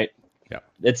 right? Yeah.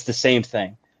 It's the same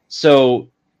thing. So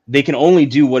they can only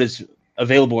do what is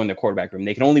available in their quarterback room.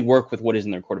 They can only work with what is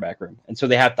in their quarterback room. And so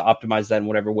they have to optimize that in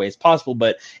whatever way is possible.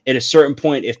 But at a certain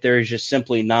point, if there is just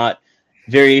simply not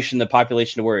variation in the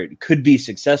population to where it could be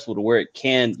successful, to where it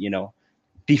can,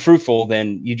 be fruitful,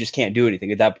 then you just can't do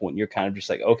anything at that point. You're kind of just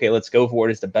like, okay, let's go for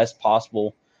it as the best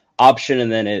possible option.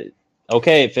 And then it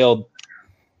failed.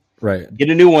 Right. Get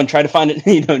a new one. Try to find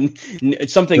it,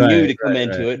 something new to come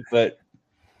into it. But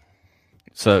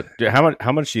so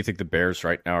how much do you think the Bears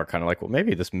right now are kind of like, well,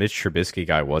 maybe this Mitch Trubisky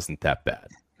guy wasn't that bad?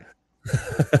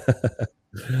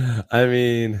 I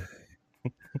mean,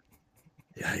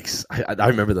 yikes! I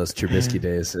remember those Trubisky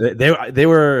days. They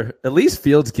were, at least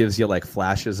Fields gives you like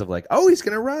flashes of like, oh, he's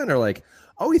gonna run, or like,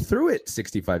 oh, he threw it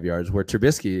 65 yards. Where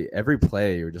Trubisky, every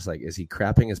play, you're just like, is he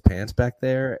crapping his pants back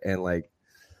there? And like,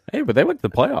 hey, but they went to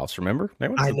the playoffs. Remember? They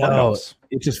went to the playoffs.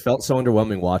 It just felt so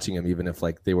underwhelming watching him, even if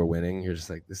like they were winning. You're just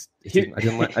like, this. I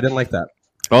didn't like that.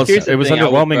 Well, it was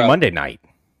underwhelming Monday night.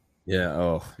 Yeah.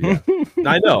 Oh, yeah.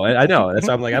 I know. That's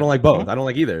why I'm like, I don't like both. I don't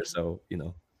like either. So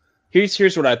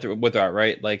Here's what I threw with that,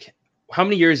 right? Like, how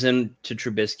many years into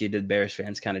Trubisky did Bears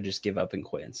fans kind of just give up and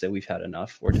quit and say, we've had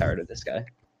enough? We're tired of this guy.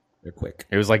 They're quick.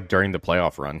 It was like during the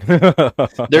playoff run.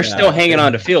 They're still hanging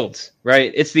on to Fields,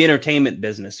 right? It's the entertainment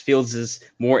business. Fields is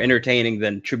more entertaining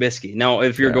than Trubisky. Now,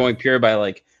 if you're going pure by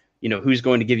like, who's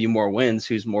going to give you more wins,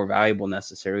 who's more valuable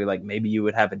necessarily, like maybe you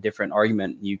would have a different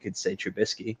argument. You could say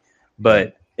Trubisky.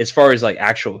 But as far as like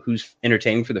actual who's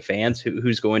entertaining for the fans,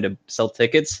 who's going to sell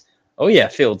tickets, oh yeah,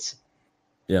 Fields.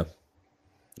 Yeah.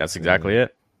 That's exactly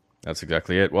it. That's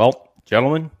exactly it. Well,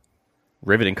 gentlemen,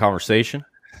 riveting conversation.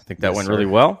 I think that went really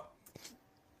well.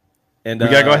 And we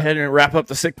gotta go ahead and wrap up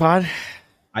the sick pod.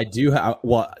 I do have.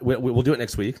 Well, we'll do it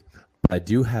next week. I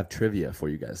do have trivia for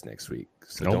you guys next week.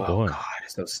 So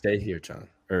so stay here, John,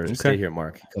 or stay here,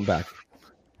 Mark. Come back.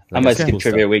 I might skip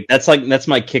trivia week. That's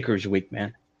my kickers week,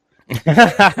 man.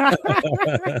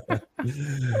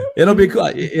 It'll be cool.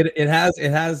 It has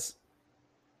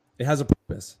a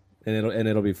purpose, and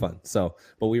it'll be fun. So,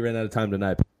 but we ran out of time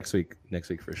tonight. Next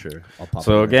week for sure. I'll pop.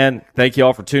 So again, thank you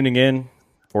all for tuning in.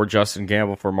 For Justin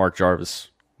Gamble, for Mark Jarvis,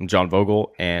 I'm John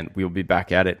Vogel, and we will be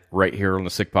back at it right here on the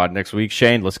Sick Pod next week.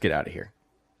 Shane, let's get out of here.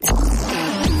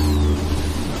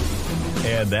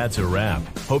 And that's a wrap.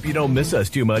 Hope you don't miss us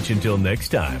too much until next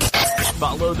time.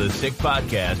 Follow the Sick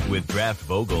Podcast with Draft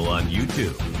Vogel on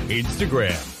YouTube,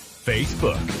 Instagram,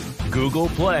 Facebook, Google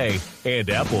Play, and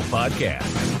Apple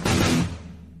Podcasts.